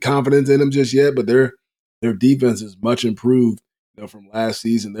complete confidence in him just yet. But their defense is much improved, from last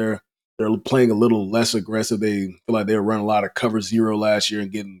season. They're playing a little less aggressive. They feel like they were running a lot of cover zero last year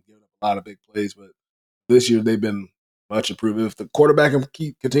and giving up a lot of big plays. But this year they've been much improved. If the quarterback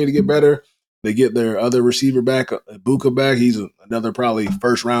can continue to get better, they get their other receiver back, Ibuka back. He's another probably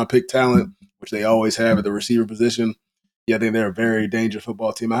first-round pick talent, which they always have at the receiver position. Yeah, I think they're a very dangerous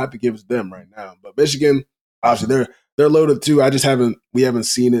football team. I have to give it to them right now. But Michigan, obviously, they're loaded too. We haven't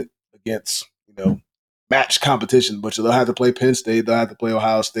seen it against match competition, but they'll have to play Penn State, they'll have to play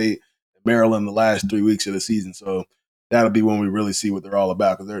Ohio State, Maryland the last 3 weeks of the season. So that'll be when we really see what they're all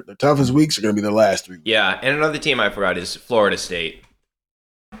about, because their toughest weeks are going to be their last 3 weeks. Yeah, and another team I forgot is Florida State.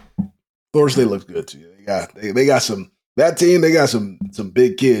 Florida State looks good too. They got some that team. They got some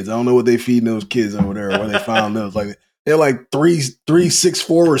big kids. I don't know what they feeding those kids over there, where they found those. Like they're like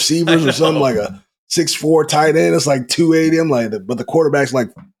 6'4" receivers or something, like a 6'4" tight end. It's like 280. I'm like, but the quarterback's like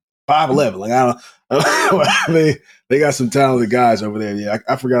 5'11". Like I mean, they got some talented guys over there. Yeah,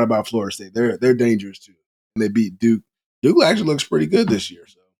 I forgot about Florida State. They're dangerous too. And they beat Duke. Duke actually looks pretty good this year.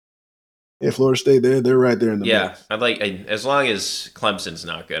 So yeah, Florida State, they're right there in the mix. As long as Clemson's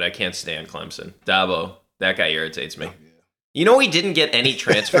not good. I can't stand Clemson. Dabo, that guy irritates me. Yeah. He didn't get any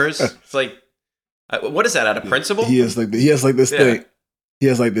transfers. It's like, what is that, out of principle? He has this thing. He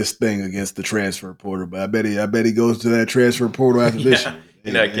has like this thing against the transfer portal, but I bet he goes to that transfer portal after this year.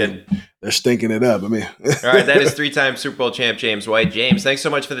 You're not kidding. They're stinking it up. I mean, all right, that is 3-time Super Bowl champ James White. James, thanks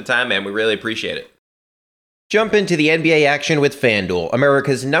so much for the time, man. We really appreciate it. Jump into the NBA action with FanDuel,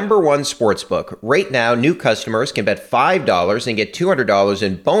 America's #1 sportsbook. Right now, new customers can bet $5 and get $200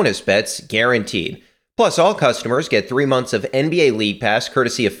 in bonus bets guaranteed. Plus, all customers get 3 months of NBA League Pass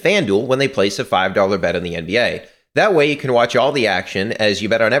courtesy of FanDuel when they place a $5 bet on the NBA. That way, you can watch all the action as you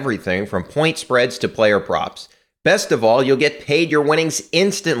bet on everything from point spreads to player props. Best of all, you'll get paid your winnings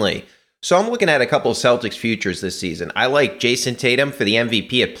instantly. So I'm looking at a couple of Celtics futures this season. I like Jason Tatum for the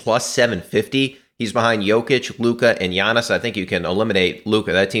MVP at plus 750. He's behind Jokic, Luka, and Giannis. I think you can eliminate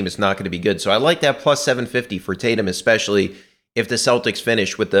Luka. That team is not going to be good. So I like that plus 750 for Tatum, especially if the Celtics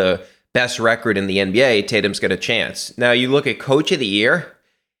finish with the best record in the NBA. Tatum's got a chance. Now you look at Coach of the Year,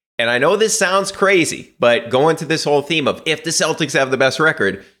 and I know this sounds crazy, but going to this whole theme of if the Celtics have the best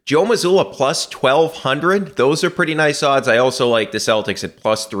record, Joe Mazzulla plus 1,200. Those are pretty nice odds. I also like the Celtics at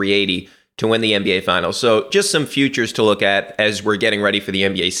plus 380 to win the NBA Finals. So just some futures to look at as we're getting ready for the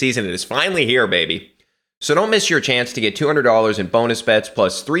NBA season. It is finally here, baby. So don't miss your chance to get $200 in bonus bets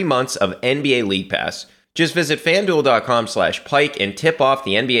plus 3 months of NBA League Pass. Just visit FanDuel.com/Pike and tip off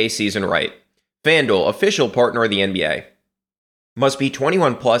the NBA season right. FanDuel, official partner of the NBA. Must be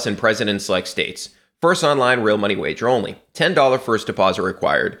 21 plus and present in select states. First online real money wager only. $10 first deposit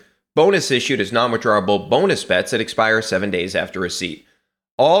required. Bonus issued as non-withdrawable bonus bets that expire 7 days after receipt.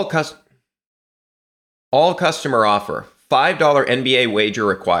 All customer offer. $5 NBA wager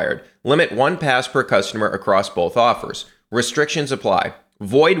required. Limit 1 pass per customer across both offers. Restrictions apply.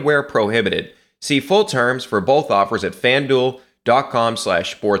 Void where prohibited. See full terms for both offers at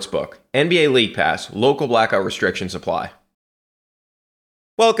FanDuel.com/sportsbook. NBA League Pass. Local blackout restrictions apply.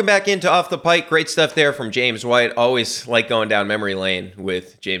 Welcome back into Off the Pike. Great stuff there from James White. Always like going down memory lane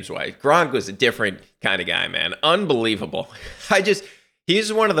with James White. Gronk was a different kind of guy, man. Unbelievable.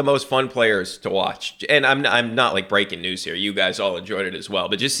 He's one of the most fun players to watch. And I'm not like breaking news here. You guys all enjoyed it as well.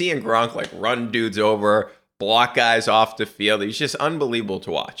 But just seeing Gronk like run dudes over, block guys off the field, he's just unbelievable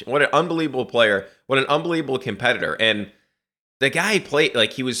to watch. What an unbelievable player. What an unbelievable competitor. And the guy played,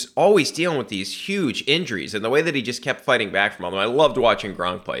 like, he was always dealing with these huge injuries. And the way that he just kept fighting back from them, I loved watching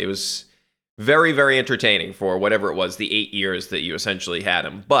Gronk play. It was very, very entertaining for whatever it was, the 8 years that you essentially had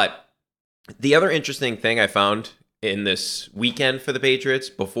him. But the other interesting thing I found in this weekend for the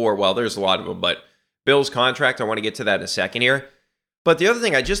Patriots there's a lot of them, but Bill's contract, I want to get to that in a second here. But the other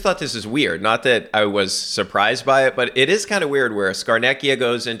thing, I just thought this is weird. Not that I was surprised by it, but it is kind of weird where Scarnecchia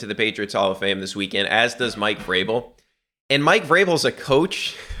goes into the Patriots Hall of Fame this weekend, as does Mike Vrabel. And Mike Vrabel's a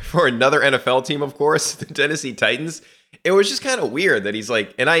coach for another NFL team, of course, the Tennessee Titans. It was just kind of weird that he's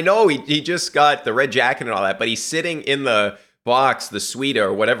like, and I know he just got the red jacket and all that, but he's sitting in the box, the suite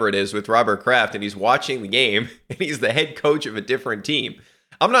or whatever it is with Robert Kraft, and he's watching the game, and he's the head coach of a different team.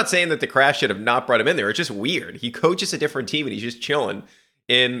 I'm not saying that the Kraft should have not brought him in there. It's just weird. He coaches a different team, and he's just chilling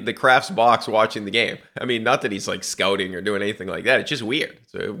in the Kraft's box watching the game. I mean, not that he's like scouting or doing anything like that. It's just weird.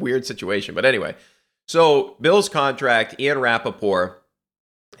 It's a weird situation. But anyway, so Bill's contract, Ian Rappaport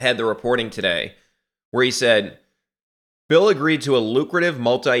had the reporting today where he said, Bill agreed to a lucrative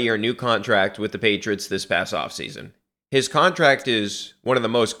multi-year new contract with the Patriots this past offseason. His contract is one of the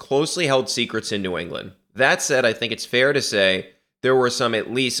most closely held secrets in New England. That said, I think it's fair to say there were some at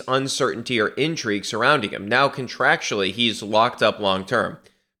least uncertainty or intrigue surrounding him. Now, contractually, he's locked up long term.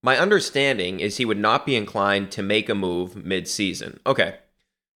 My understanding is he would not be inclined to make a move mid-season. Okay,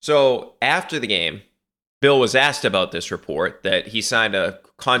 so after the game, Bill was asked about this report that he signed a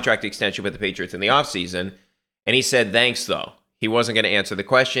contract extension with the Patriots in the offseason, and he said, thanks, though. He wasn't going to answer the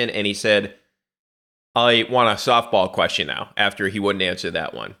question, and he said, I want a softball question now, after he wouldn't answer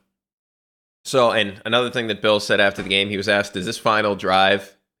that one. So, and another thing that Bill said after the game, he was asked, does this final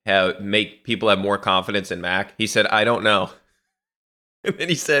drive make people have more confidence in Mac? He said, I don't know. And then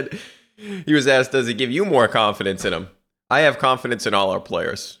he was asked, does it give you more confidence in him? I have confidence in all our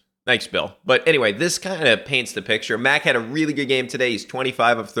players. Thanks, Bill. But anyway, this kind of paints the picture. Mac had a really good game today. He's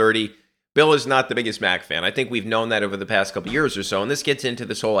 25 of 30. Bill is not the biggest Mac fan. I think we've known that over the past couple years or so, and this gets into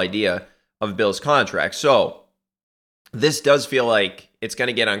this whole idea of Bill's contract. So this does feel like it's going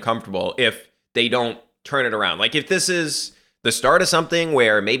to get uncomfortable if they don't turn it around. Like if this is the start of something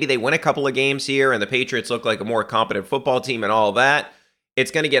where maybe they win a couple of games here and the Patriots look like a more competent football team and all that,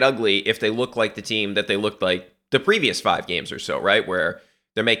 it's going to get ugly if they look like the team that they looked like the previous 5 games or so, right? Where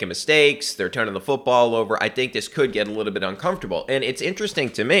they're making mistakes, they're turning the football over. I think this could get a little bit uncomfortable. And it's interesting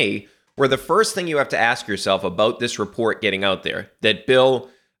to me where the first thing you have to ask yourself about this report getting out there, that Bill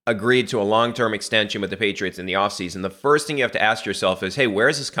agreed to a long-term extension with the Patriots in the offseason, the first thing you have to ask yourself is, hey, where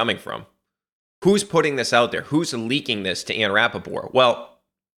is this coming from? Who's putting this out there? Who's leaking this to Ian Rappaport? Well,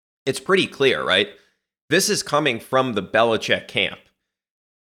 it's pretty clear, right? This is coming from the Belichick camp.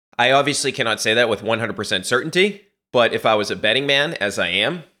 I obviously cannot say that with 100% certainty, but if I was a betting man, as I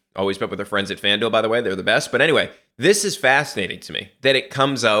am, always bet with our friends at FanDuel, by the way, they're the best. But anyway, this is fascinating to me that it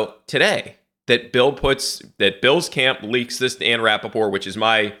comes out today. That Bill's camp leaks this to Ian Rappaport, which is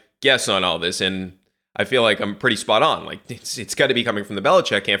my guess on all this, and I feel like I'm pretty spot on. Like it's got to be coming from the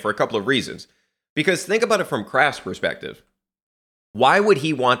Belichick camp for a couple of reasons. Because think about it from Kraft's perspective. Why would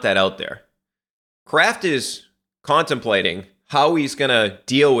he want that out there? Kraft is contemplating how he's going to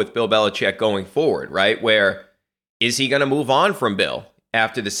deal with Bill Belichick going forward, right? Where is he going to move on from Bill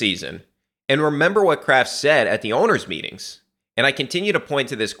after the season? And remember what Kraft said at the owners' meetings. And I continue to point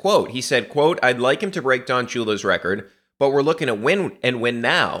to this quote. He said, quote, "I'd like him to break Don Shula's record, but we're looking to win and win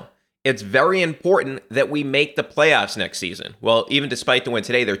now. It's very important that we make the playoffs next season." Well, even despite the win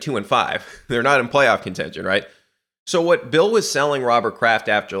today, they're 2-5. They're not in playoff contention, right? So what Bill was selling Robert Kraft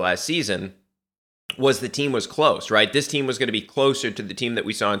after last season was the team was close, right? This team was going to be closer to the team that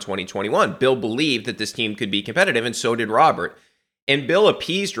we saw in 2021. Bill believed that this team could be competitive, and so did Robert. And Bill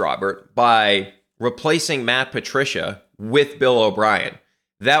appeased Robert by replacing Matt Patricia with Bill O'Brien.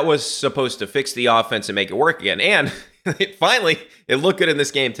 That was supposed to fix the offense and make it work again. And finally, it looked good in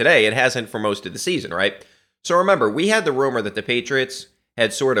this game today. It hasn't for most of the season, right? So remember, we had the rumor that the Patriots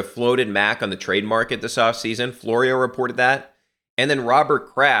had sort of floated Mac on the trade market this offseason. Florio reported that. And then Robert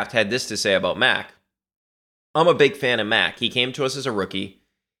Kraft had this to say about Mac. "I'm a big fan of Mac. He came to us as a rookie.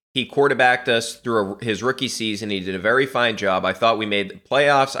 He quarterbacked us through his rookie season. He did a very fine job. I thought we made the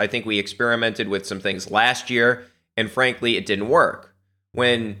playoffs. I think we experimented with some things last year, and frankly, it didn't work.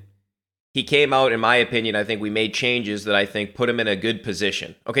 When he came out, in my opinion, I think we made changes that I think put him in a good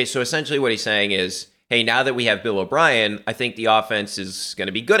position." Okay, so essentially what he's saying is, hey, now that we have Bill O'Brien, I think the offense is going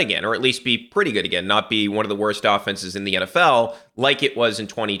to be good again, or at least be pretty good again, not be one of the worst offenses in the NFL like it was in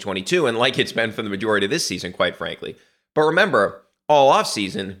 2022 and like it's been for the majority of this season, quite frankly. But remember, all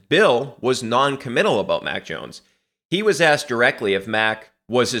offseason, Bill was non-committal about Mac Jones. He was asked directly if Mac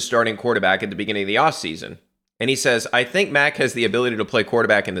was his starting quarterback at the beginning of the offseason. And he says, "I think Mac has the ability to play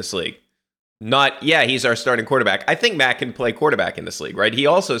quarterback in this league." Not, yeah, he's our starting quarterback. I think Mac can play quarterback in this league, right? He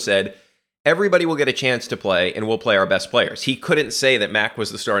also said, everybody will get a chance to play and we'll play our best players. He couldn't say that Mac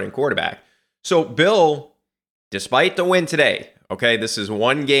was the starting quarterback. So Bill, despite the win today, okay, this is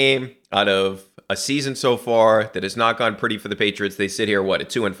one game out of a season so far that has not gone pretty for the Patriots. They sit here, at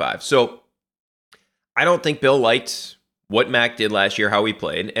 2-5. So I don't think Bill liked what Mac did last year, how he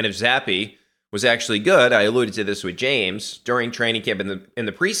played. And if Zappy was actually good, I alluded to this with James, during training camp in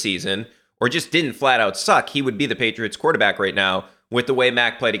the preseason, or just didn't flat out suck, he would be the Patriots quarterback right now with the way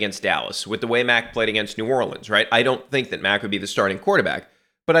Mac played against Dallas, with the way Mac played against New Orleans, right? I don't think that Mac would be the starting quarterback.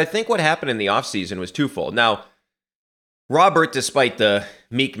 But I think what happened in the offseason was twofold. Now, Robert, despite the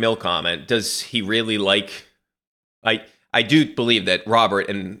Meek Mill comment, does he really like... I do believe that Robert,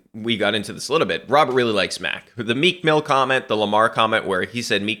 and we got into this a little bit, Robert really likes Mac. The Meek Mill comment, the Lamar comment where he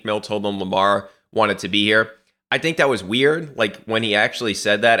said Meek Mill told him Lamar wanted to be here, I think that was weird. Like when he actually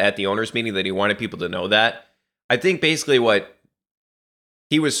said that at the owners' meeting, that he wanted people to know that. I think basically what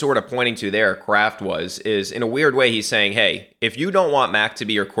he was sort of pointing to there, Kraft is in a weird way, he's saying, hey, if you don't want Mac to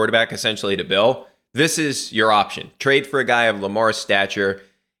be your quarterback, essentially to Bill, this is your option. Trade for a guy of Lamar's stature.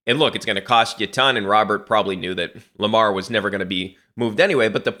 And look, it's going to cost you a ton, and Robert probably knew that Lamar was never going to be moved anyway.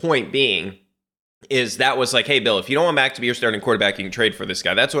 But the point being is that was like, hey, Bill, if you don't want Mac to be your starting quarterback, you can trade for this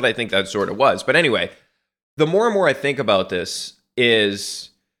guy. That's what I think that sort of was. But anyway, the more and more I think about this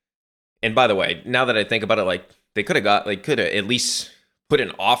is, and by the way, now that I think about it, like they could have at least put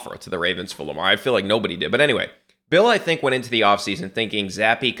an offer to the Ravens for Lamar. I feel like nobody did. But anyway, Bill, I think, went into the offseason thinking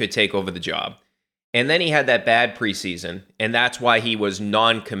Zappy could take over the job. And then he had that bad preseason, and that's why he was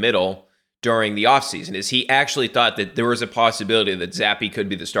non-committal during the offseason, is he actually thought that there was a possibility that Zappy could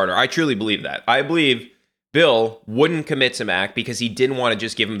be the starter. I truly believe that. I believe Bill wouldn't commit to Mac because he didn't want to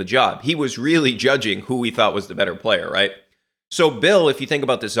just give him the job. He was really judging who he thought was the better player, right? So Bill, if you think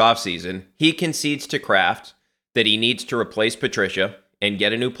about this offseason, he concedes to Kraft that he needs to replace Patricia and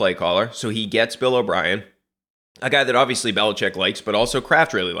get a new play caller, so he gets Bill O'Brien, a guy that obviously Belichick likes, but also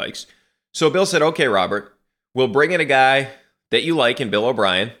Kraft really likes. So Bill said, okay, Robert, we'll bring in a guy that you like in Bill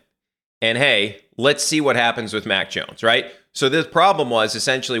O'Brien, and hey, let's see what happens with Mac Jones, right? So the problem was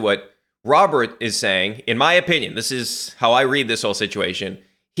essentially what Robert is saying, in my opinion, this is how I read this whole situation,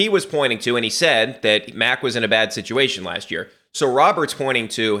 he was pointing to, and he said that Mac was in a bad situation last year. So Robert's pointing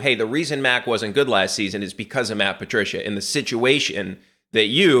to, hey, the reason Mac wasn't good last season is because of Matt Patricia in the situation that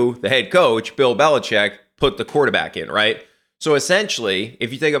you, the head coach, Bill Belichick, put the quarterback in, right? So essentially,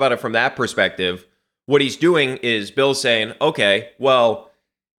 if you think about it from that perspective, what he's doing is Bill saying, okay, well,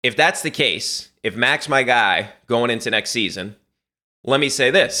 if that's the case, if Mac's my guy going into next season, let me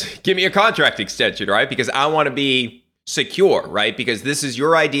say this, give me a contract extension, right? Because I want to be secure, right? Because this is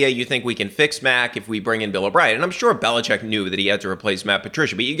your idea. You think we can fix Mac if we bring in Bill O'Brien. And I'm sure Belichick knew that he had to replace Matt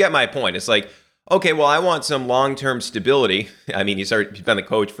Patricia, but you get my point. It's like, okay, well, I want some long-term stability. I mean, he's been the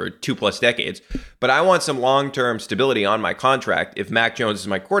coach for 2+ decades, but I want some long-term stability on my contract if Mac Jones is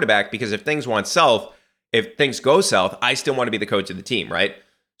my quarterback, because if things go south, I still want to be the coach of the team, right?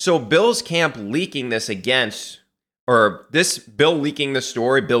 So Bill's camp leaking this against or this Bill leaking the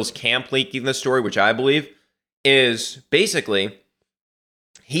story, Bill's camp leaking the story, which I believe is basically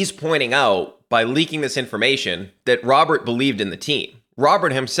he's pointing out by leaking this information that Robert believed in the team.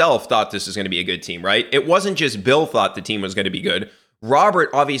 Robert himself thought this was going to be a good team, right? It wasn't just Bill thought the team was going to be good. Robert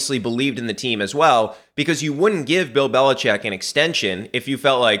obviously believed in the team as well, because you wouldn't give Bill Belichick an extension if you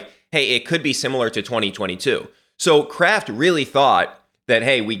felt like, hey, it could be similar to 2022. So Kraft really thought that,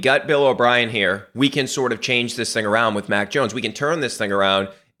 hey, we got Bill O'Brien here. We can sort of change this thing around with Mac Jones. We can turn this thing around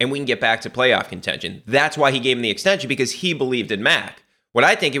and we can get back to playoff contention. That's why he gave him the extension, because he believed in Mac. What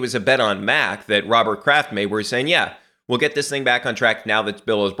I think it was a bet on Mac that Robert Kraft made, where he's saying, yeah, we'll get this thing back on track now that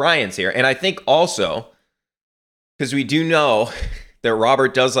Bill O'Brien's here. And I think also, because we do know that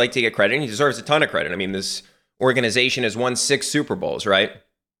Robert does like to get credit, and he deserves a ton of credit. I mean, this organization has won 6 Super Bowls, right?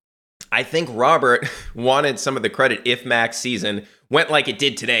 I think Robert wanted some of the credit if Mac's season went like it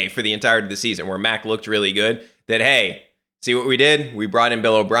did today for the entirety of the season, where Mac looked really good, that, hey, see what we did? We brought in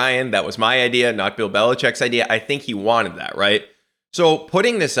Bill O'Brien. That was my idea, not Bill Belichick's idea. I think he wanted that, right? So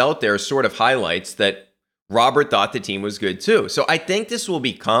putting this out there sort of highlights that Robert thought the team was good too. So I think this will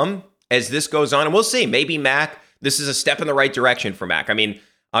become, as this goes on, and we'll see, maybe Mac, this is a step in the right direction for Mac. I mean,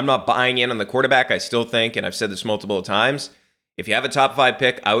 I'm not buying in on the quarterback. I still think, and I've said this multiple times, if you have a top 5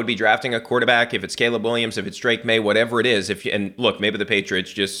 pick, I would be drafting a quarterback. If it's Caleb Williams, if it's Drake May, whatever it is. And look, maybe the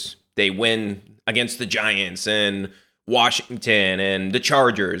Patriots they win against the Giants and Washington and the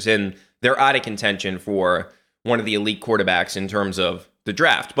Chargers, and they're out of contention for one of the elite quarterbacks in terms of the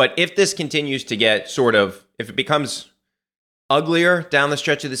draft. But if this continues to get if it becomes uglier down the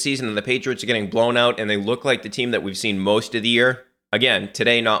stretch of the season and the Patriots are getting blown out and they look like the team that we've seen most of the year, again,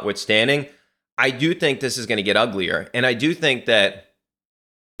 today notwithstanding, I do think this is going to get uglier. And I do think that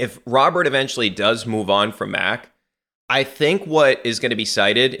if Robert eventually does move on from Mac, I think what is going to be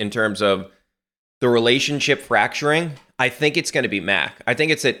cited in terms of the relationship fracturing, I think it's going to be Mac. I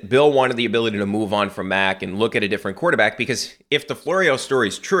think it's that Bill wanted the ability to move on from Mac and look at a different quarterback, because if the Florio story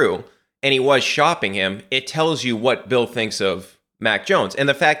is true and he was shopping him, it tells you what Bill thinks of Mac Jones. And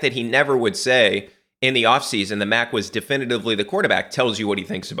the fact that he never would say in the offseason that Mac was definitively the quarterback tells you what he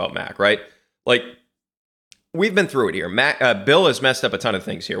thinks about Mac, right? Like, we've been through it here. Bill has messed up a ton of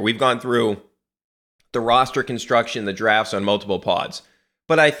things here. We've gone through the roster construction, the drafts on multiple pods.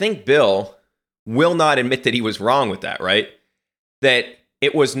 But I think Bill will not admit that he was wrong with that, right? That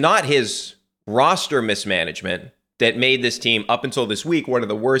it was not his roster mismanagement that made this team, up until this week, one of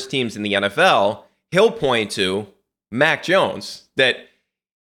the worst teams in the NFL. He'll point to Mac Jones, that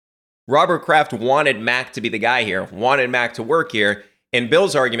Robert Kraft wanted Mac to be the guy here, wanted Mac to work here. And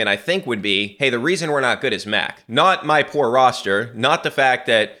Bill's argument, I think, would be, hey, the reason we're not good is Mac. Not my poor roster, not the fact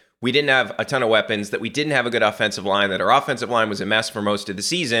that we didn't have a ton of weapons, that we didn't have a good offensive line, that our offensive line was a mess for most of the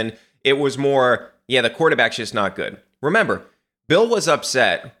season. It was more, yeah, the quarterback's just not good. Remember, Bill was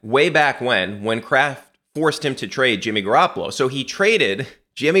upset way back when Kraft forced him to trade Jimmy Garoppolo. So he traded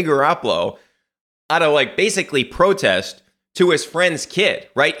Jimmy Garoppolo out of basically protest to his friend's kid,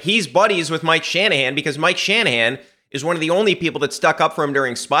 right? He's buddies with Mike Shanahan because Mike Shanahan is one of the only people that stuck up for him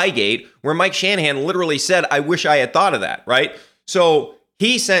during Spygate, where Mike Shanahan literally said, I wish I had thought of that, right? So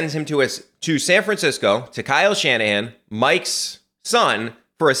he sends him to San Francisco, to Kyle Shanahan, Mike's son,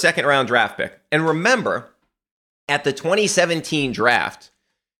 for a second-round draft pick. And remember, at the 2017 draft,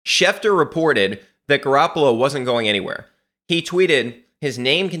 Schefter reported that Garoppolo wasn't going anywhere. He tweeted, his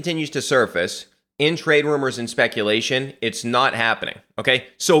name continues to surface in trade rumors and speculation. It's not happening, okay?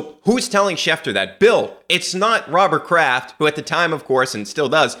 So who's telling Schefter that? Bill. It's not Robert Kraft, who at the time, of course, and still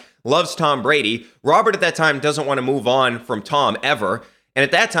does, loves Tom Brady. Robert at that time doesn't want to move on from Tom ever. And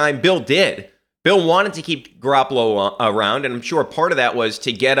at that time, Bill did. Bill wanted to keep Garoppolo around, and I'm sure part of that was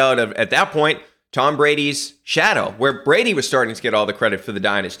to get out of, at that point, Tom Brady's shadow, where Brady was starting to get all the credit for the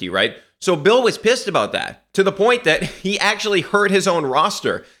dynasty, right? So Bill was pissed about that, to the point that he actually hurt his own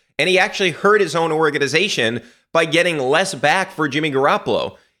roster, and he actually hurt his own organization by getting less back for Jimmy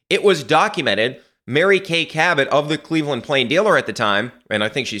Garoppolo. It was documented. Mary Kay Cabot of the Cleveland Plain Dealer at the time, and I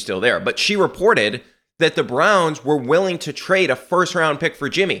think she's still there, but she reported that the Browns were willing to trade a first-round pick for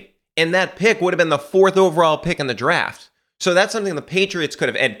Jimmy. And that pick would have been the 4th overall pick in the draft. So that's something the Patriots could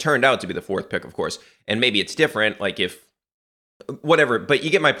have, and turned out to be the 4th pick, of course. And maybe it's different, whatever. But you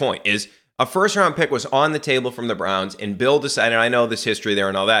get my point, is a first-round pick was on the table from the Browns, and Bill decided, I know this history there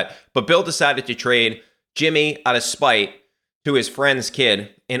and all that, but Bill decided to trade Jimmy out of spite to his friend's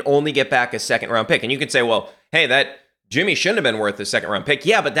kid and only get back a second-round pick. And you could say, well, hey, that Jimmy shouldn't have been worth a second-round pick.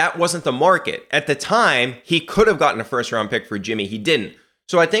 Yeah, but that wasn't the market. At the time, he could have gotten a first-round pick for Jimmy. He didn't.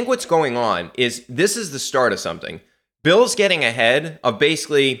 So I think what's going on is this is the start of something. Bill's getting ahead of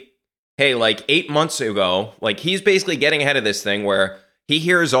basically hey, like 8 months ago, like he's basically getting ahead of this thing where he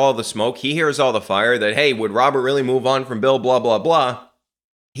hears all the smoke, he hears all the fire that, hey, would Robert really move on from Bill, blah, blah, blah.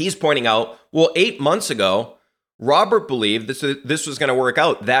 He's pointing out, well, 8 months ago, Robert believed this was going to work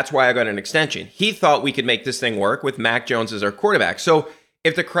out. That's why I got an extension. He thought we could make this thing work with Mac Jones as our quarterback. So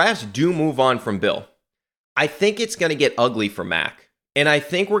if the Crafts do move on from Bill, I think it's going to get ugly for Mac. And I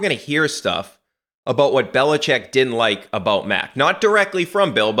think we're going to hear stuff about what Belichick didn't like about Mac. Not directly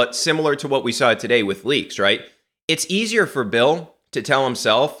from Bill, but similar to what we saw today with leaks, right? It's easier for Bill to tell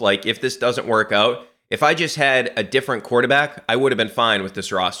himself, like, if this doesn't work out, if I just had a different quarterback, I would have been fine with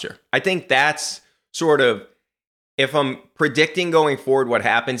this roster. I think that's sort of, if I'm predicting going forward what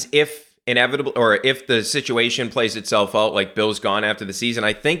happens, if inevitable, or if the situation plays itself out like Bill's gone after the season,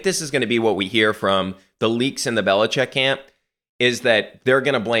 I think this is going to be what we hear from the leaks in the Belichick camp, is that they're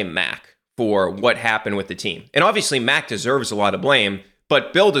going to blame Mac for what happened with the team. And obviously Mac deserves a lot of blame,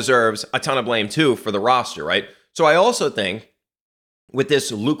 but Bill deserves a ton of blame too for the roster, right? So I also think with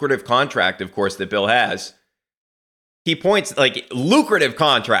this lucrative contract, of course, that Bill has, he points, like, lucrative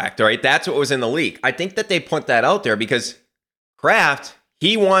contract, right? That's what was in the leak. I think that they put that out there because Kraft,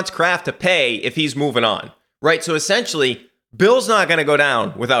 he wants Kraft to pay if he's moving on, right? So essentially, Bill's not going to go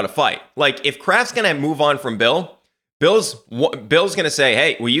down without a fight. Like, if Kraft's going to move on from Bill, Bill's going to say,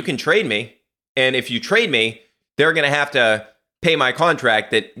 hey, well, you can trade me. And if you trade me, they're going to have to pay my contract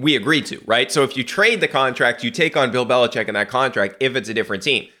that we agreed to, right? So if you trade the contract, you take on Bill Belichick in that contract if it's a different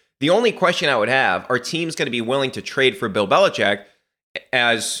team. The only question I would have, are teams going to be willing to trade for Bill Belichick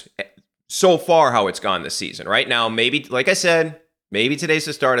as so far how it's gone this season, right? Now, maybe, like I said, maybe today's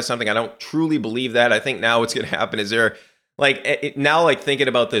the start of something. I don't truly believe that. I think now what's going to happen is like thinking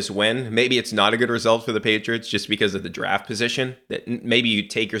about this win, maybe it's not a good result for the Patriots just because of the draft position, that maybe you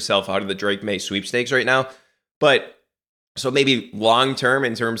take yourself out of the Drake May sweepstakes right now. But so maybe long term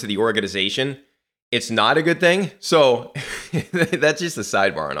in terms of the organization, it's not a good thing. So that's just a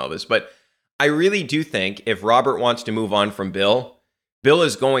sidebar on all this. But I really do think if Robert wants to move on from Bill, Bill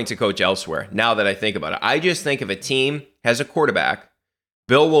is going to coach elsewhere, now that I think about it. I just think if a team has a quarterback,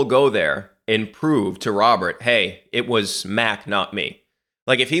 Bill will go there and prove to Robert, hey, it was Mac, not me.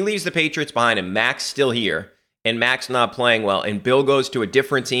 Like, if he leaves the Patriots behind and Mac's still here and Mac's not playing well and Bill goes to a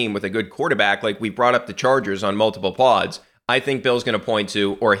different team with a good quarterback, like we brought up the Chargers on multiple pods, I think Bill's going to point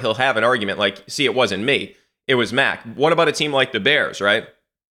to, or he'll have an argument like, see, it wasn't me, it was Mac. What about a team like the Bears, right?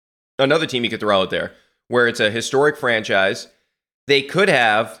 Another team you could throw out there where it's a historic franchise. They could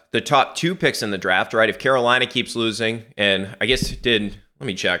have the top 2 picks in the draft, right? If Carolina keeps losing, and I guess let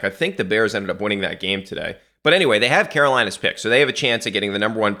me check. I think the Bears ended up winning that game today. But anyway, they have Carolina's pick, so they have a chance at getting the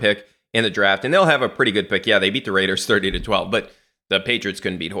number 1 pick in the draft, and they'll have a pretty good pick. Yeah, they beat the Raiders 30-12, but the Patriots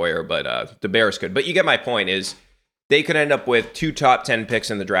couldn't beat Hoyer, but the Bears could. But you get my point, is they could end up with 2 top 10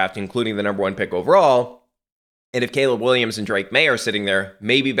 picks in the draft, including the number 1 pick overall. And if Caleb Williams and Drake May are sitting there,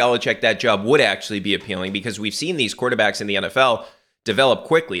 maybe Belichick, that job would actually be appealing, because we've seen these quarterbacks in the NFL develop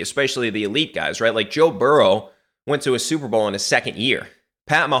quickly, especially the elite guys, right? Like Joe Burrow went to a Super Bowl in his second year.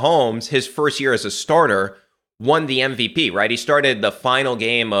 Pat Mahomes, his first year as a starter, won the MVP, right? He started the final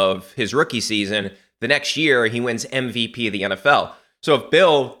game of his rookie season. The next year, he wins MVP of the NFL. So if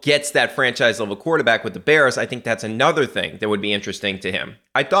Bill gets that franchise-level quarterback with the Bears, I think that's another thing that would be interesting to him.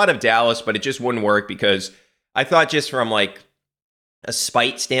 I thought of Dallas, but it just wouldn't work, because I thought just from like a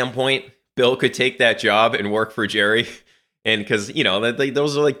spite standpoint, Bill could take that job and work for Jerry. And because, you know,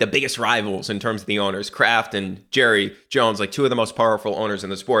 those are like the biggest rivals in terms of the owners, Kraft and Jerry Jones, like 2 of the most powerful owners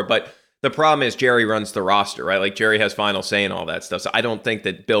in the sport. But the problem is Jerry runs the roster, right? Like Jerry has final say and all that stuff. So I don't think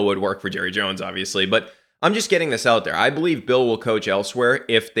that Bill would work for Jerry Jones, obviously. But I'm just getting this out there. I believe Bill will coach elsewhere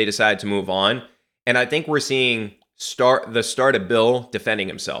if they decide to move on. And I think we're seeing the start of Bill defending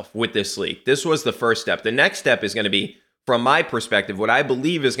himself with this leak. This was the first step. The next step is going to be, from my perspective, what I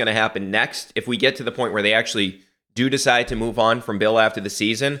believe is going to happen next, if we get to the point where they actually do decide to move on from Bill after the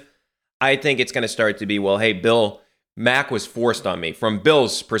season, I think it's going to start to be, well, hey, Bill, Mac was forced on me, from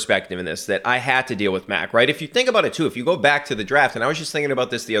Bill's perspective in this, that I had to deal with Mac, right? If you think about it too, if you go back to the draft, and I was just thinking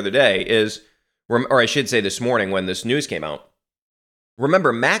about this the other day, or I should say this morning when this news came out,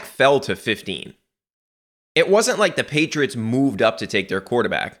 remember, Mac fell to 15. It wasn't like the Patriots moved up to take their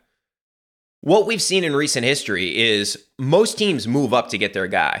quarterback. What we've seen in recent history is most teams move up to get their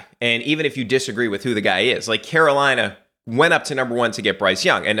guy. And even if you disagree with who the guy is, like Carolina went up to number 1 to get Bryce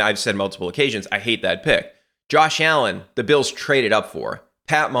Young. And I've said multiple occasions, I hate that pick. Josh Allen, the Bills traded up for.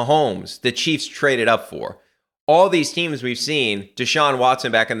 Pat Mahomes, the Chiefs traded up for. All these teams we've seen, Deshaun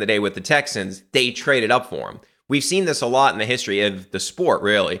Watson back in the day with the Texans, they traded up for him. We've seen this a lot in the history of the sport,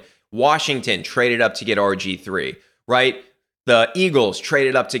 really. Washington traded up to get RG3, right? The Eagles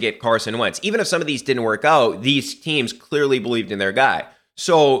traded up to get Carson Wentz. Even if some of these didn't work out, these teams clearly believed in their guy.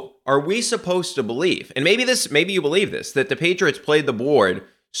 So are we supposed to believe, and maybe you believe this, that the Patriots played the board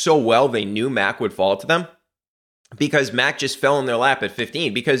so well they knew Mac would fall to them? Because Mac just fell in their lap at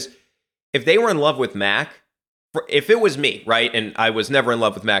 15. Because if they were in love with Mac, if it was me, right, and I was never in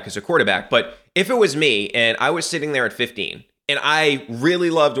love with Mac as a quarterback, but if it was me and I was sitting there at 15 and I really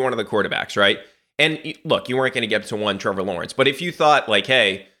loved one of the quarterbacks, right? And look, you weren't going to get to one Trevor Lawrence, but if you thought like,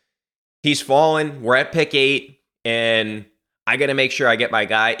 hey, he's fallen, we're at pick 8, and I got to make sure I get my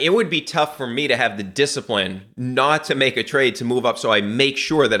guy, it would be tough for me to have the discipline not to make a trade to move up so I make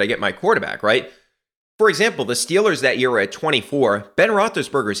sure that I get my quarterback, right? For example, the Steelers that year were at 24. Ben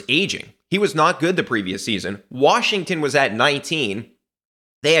Roethlisberger's aging. He was not good the previous season. Washington was at 19.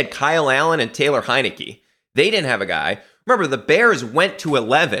 They had Kyle Allen and Taylor Heineke. They didn't have a guy. Remember, the Bears went to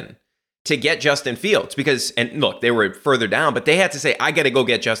 11 to get Justin Fields because, and look, they were further down, but they had to say, I got to go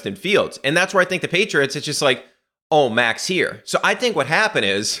get Justin Fields. And that's where I think the Patriots, it's just like, oh, Mac's here. So I think what happened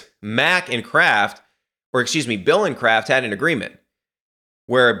is Bill and Kraft had an agreement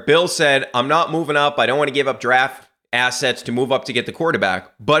where Bill said, I'm not moving up. I don't want to give up draft assets to move up to get the quarterback.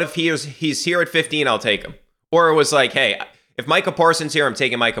 But if he's here at 15, I'll take him. Or it was like, hey, if Micah Parsons here, I'm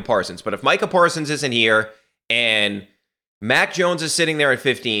taking Micah Parsons. But if Micah Parsons isn't here and Mac Jones is sitting there at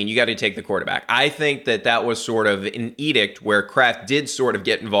 15, you got to take the quarterback. I think that was sort of an edict where Kraft did sort of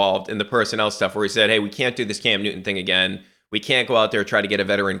get involved in the personnel stuff where he said, hey, we can't do this Cam Newton thing again. We can't go out there and try to get a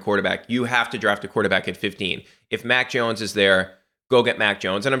veteran quarterback. You have to draft a quarterback at 15. If Mac Jones is there, go get Mac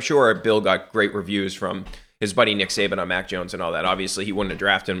Jones. And I'm sure Bill got great reviews from his buddy Nick Saban on Mac Jones and all that. Obviously, he wouldn't have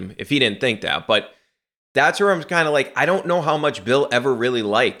drafted him if he didn't think that. But that's where I'm kind of like, I don't know how much Bill ever really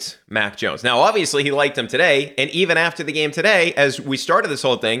liked Mac Jones. Now, obviously, he liked him today. And even after the game today, as we started this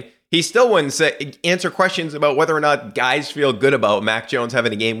whole thing, he still wouldn't answer questions about whether or not guys feel good about Mac Jones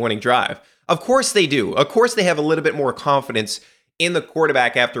having a game-winning drive. Of course they do. Of course they have a little bit more confidence in the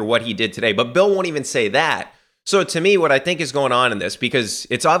quarterback after what he did today. But Bill won't even say that. So to me, what I think is going on in this, because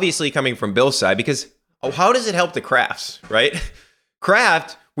it's obviously coming from Bill's side, because how does it help the Krafts, right?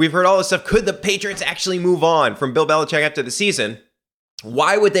 Kraft, we've heard all this stuff. Could the Patriots actually move on from Bill Belichick after the season?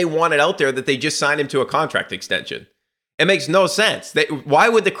 Why would they want it out there that they just signed him to a contract extension? It makes no sense. Why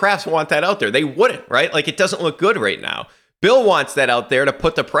would the Krafts want that out there? They wouldn't, right? Like, it doesn't look good right now. Bill wants that out there to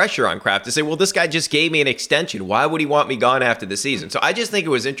put the pressure on Kraft to say, well, this guy just gave me an extension. Why would he want me gone after the season? So I just think it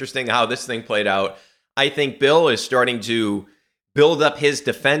was interesting how this thing played out. I think Bill is starting to build up his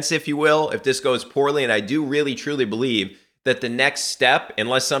defense, if you will, if this goes poorly. And I do really, truly believe that the next step,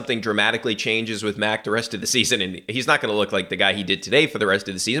 unless something dramatically changes with Mac the rest of the season, and he's not going to look like the guy he did today for the rest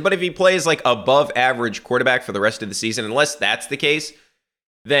of the season, but if he plays like above average quarterback for the rest of the season, unless that's the case,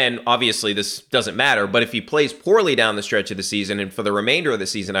 then obviously this doesn't matter. But if he plays poorly down the stretch of the season, and for the remainder of the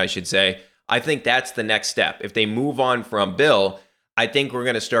season, I should say, I think that's the next step. If they move on from Bill, I think we're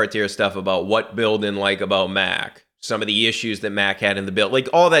going to start to hear stuff about what Bill didn't like about Mac, some of the issues that Mac had in the Bill, like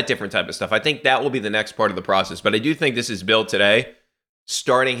all that different type of stuff. I think that will be the next part of the process. But I do think this is Bill today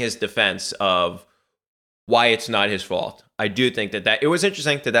starting his defense of why it's not his fault. I do think that it was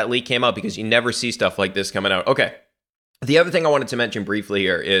interesting that leak came out because you never see stuff like this coming out. Okay. The other thing I wanted to mention briefly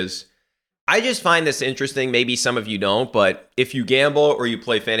here is I just find this interesting. Maybe some of you don't, but if you gamble or you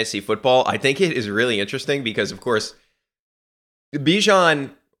play fantasy football, I think it is really interesting because, of course,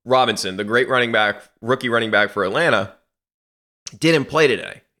 Bijan Robinson, the great rookie running back for Atlanta, didn't play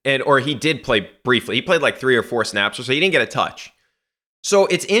today. Or he did play briefly. He played like 3 or 4 snaps, so he didn't get a touch. So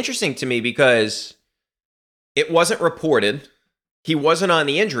it's interesting to me because it wasn't reported. He wasn't on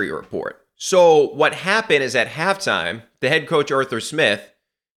the injury report. So what happened is at halftime, the head coach, Arthur Smith,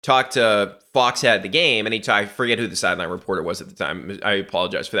 talked to Fox Had the Game, and I forget who the sideline reporter was at the time. I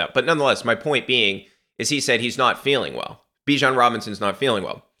apologize for that. But nonetheless, my point being is he said he's not feeling well. Bijan Robinson's not feeling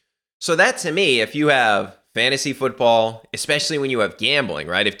well. So that to me, if you have fantasy football, especially when you have gambling,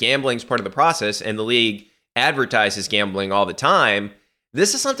 right? If gambling's part of the process and the league advertises gambling all the time,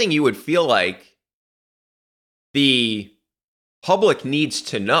 this is something you would feel like the public needs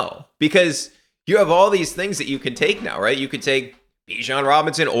to know because you have all these things that you can take now, right? You could take Bijan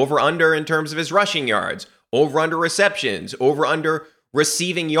Robinson over under in terms of his rushing yards, over under receptions, over under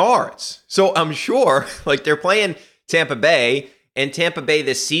receiving yards. So I'm sure like they're playing Tampa Bay, and Tampa Bay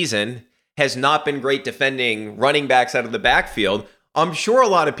this season has not been great defending running backs out of the backfield. I'm sure a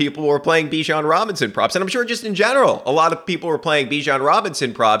lot of people were playing Bijan Robinson props, and I'm sure just in general, a lot of people were playing Bijan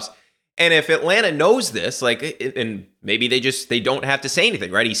Robinson props. And if Atlanta knows this, like, and maybe they don't have to say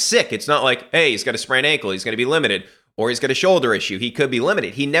anything, right? He's sick. It's not like, hey, he's got a sprained ankle, he's going to be limited, or he's got a shoulder issue, he could be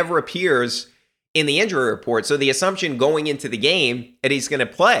limited. He never appears in the injury report. So the assumption going into the game that he's going to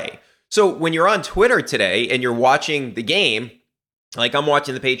play. So when you're on Twitter today and you're watching the game, like I'm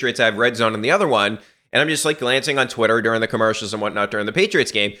watching the Patriots, I have Red Zone on the other one, and I'm just like glancing on Twitter during the commercials and whatnot during the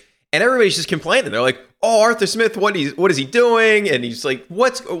Patriots game, and everybody's just complaining. They're like, "Oh, Arthur Smith, what is he doing?" And he's like,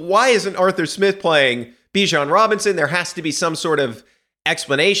 "Why isn't Arthur Smith playing Bijan Robinson? There has to be some sort of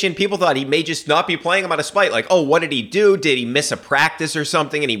explanation." People thought he may just not be playing him out of spite. Like, "Oh, what did he do? Did he miss a practice or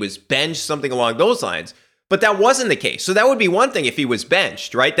something and he was benched?" Something along those lines. But that wasn't the case. So that would be one thing if he was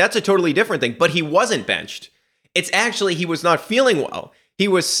benched, right? That's a totally different thing. But he wasn't benched. It's actually he was not feeling well. He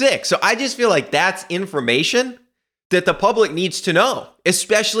was sick. So I just feel like that's information that the public needs to know,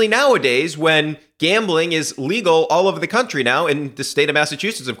 especially nowadays when gambling is legal all over the country now. In the state of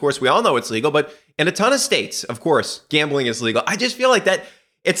Massachusetts, of course, we all know it's legal, but in a ton of states, of course, gambling is legal. I just feel like that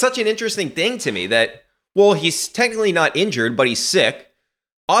it's such an interesting thing to me that, well, he's technically not injured, but he's sick.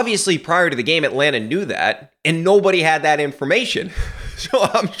 Obviously, prior to the game, Atlanta knew that, and nobody had that information. So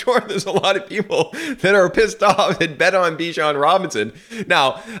I'm sure there's a lot of people that are pissed off and bet on Bijan Robinson.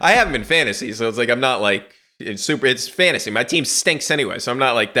 Now, I have him in fantasy, so it's like I'm not like it's fantasy. My team stinks anyway, so I'm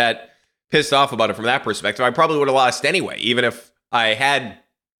not like that pissed off about it from that perspective. I probably would have lost anyway, even if I had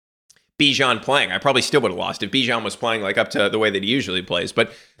Bijan playing. I probably still would have lost if Bijan was playing like up to the way that he usually plays.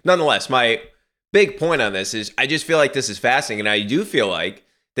 But nonetheless, my big point on this is I just feel like this is fascinating, and I do feel like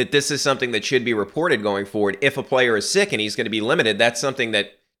that this is something that should be reported going forward. If a player is sick and he's going to be limited, that's something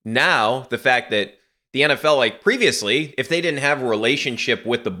that now, the fact that the NFL, like previously, if they didn't have a relationship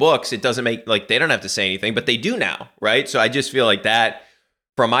with the books, it doesn't make, like, they don't have to say anything, but they do now, right? So I just feel like that,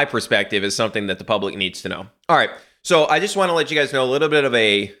 from my perspective, is something that the public needs to know. All right, so I just want to let you guys know a little bit of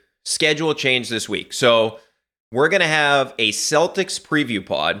a schedule change this week. So we're going to have a Celtics preview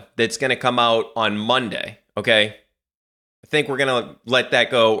pod that's going to come out on Monday, okay? I think we're going to let that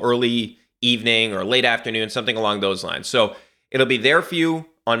go early evening or late afternoon, something along those lines. So it'll be there for you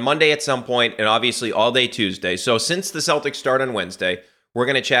on Monday at some point, and obviously all day Tuesday. So since the Celtics start on Wednesday, we're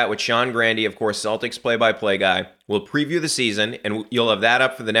going to chat with Sean Grandy, of course, Celtics play-by-play guy. We'll preview the season, and you'll have that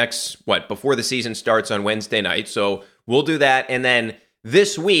up for the next, before the season starts on Wednesday night. So we'll do that. And then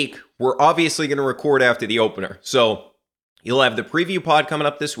this week, we're obviously going to record after the opener. So you'll have the preview pod coming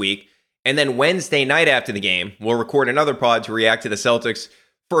up this week. And then Wednesday night after the game, we'll record another pod to react to the Celtics'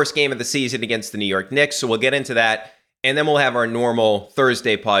 first game of the season against the New York Knicks. So we'll get into that. And then we'll have our normal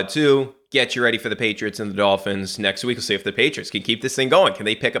Thursday pod too. Get you ready for the Patriots and the Dolphins next week. We'll see if the Patriots can keep this thing going. Can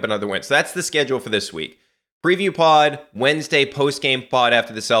they pick up another win? So that's the schedule for this week. Preview pod, Wednesday post-game pod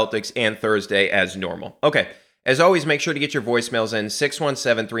after the Celtics, and Thursday as normal. Okay, as always, make sure to get your voicemails in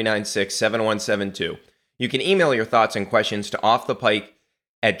 617-396-7172. You can email your thoughts and questions to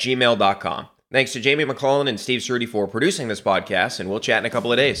offthepike@gmail.com. Thanks to Jamie McClellan and Steve Cerruti for producing this podcast, and we'll chat in a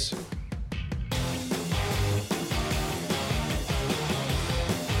couple of days.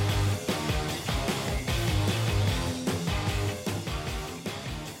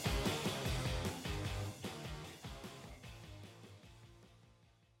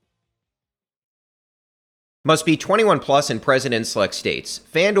 Must be 21 plus and present in select states.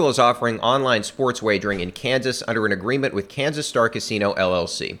 FanDuel is offering online sports wagering in Kansas under an agreement with Kansas Star Casino,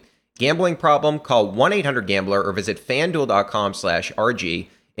 LLC. Gambling problem? Call 1-800-GAMBLER or visit FanDuel.com/RG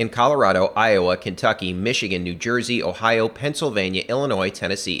in Colorado, Iowa, Kentucky, Michigan, New Jersey, Ohio, Pennsylvania, Illinois,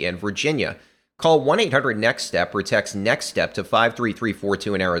 Tennessee, and Virginia. Call 1-800-NEXT-STEP or text NEXT-STEP to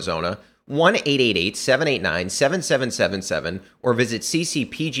 53342 in Arizona, 1-888-789-7777, or visit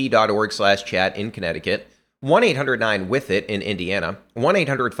ccpg.org/chat in Connecticut, 1-800-9-WITH-IT in Indiana,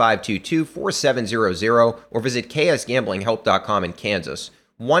 1-800-522-4700, or visit ksgamblinghelp.com in Kansas,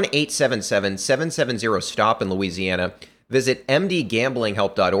 1-877-770-STOP in Louisiana, visit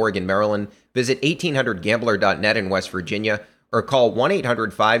mdgamblinghelp.org in Maryland, visit 1800gambler.net in West Virginia, or call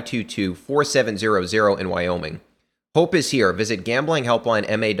 1-800-522-4700 in Wyoming. Hope is here. Visit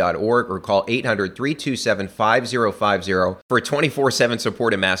gamblinghelplinema.org or call 800-327-5050 for 24/7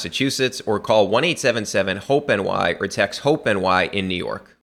 support in Massachusetts, or call 1-877-HOPE-NY or text HOPE-NY in New York.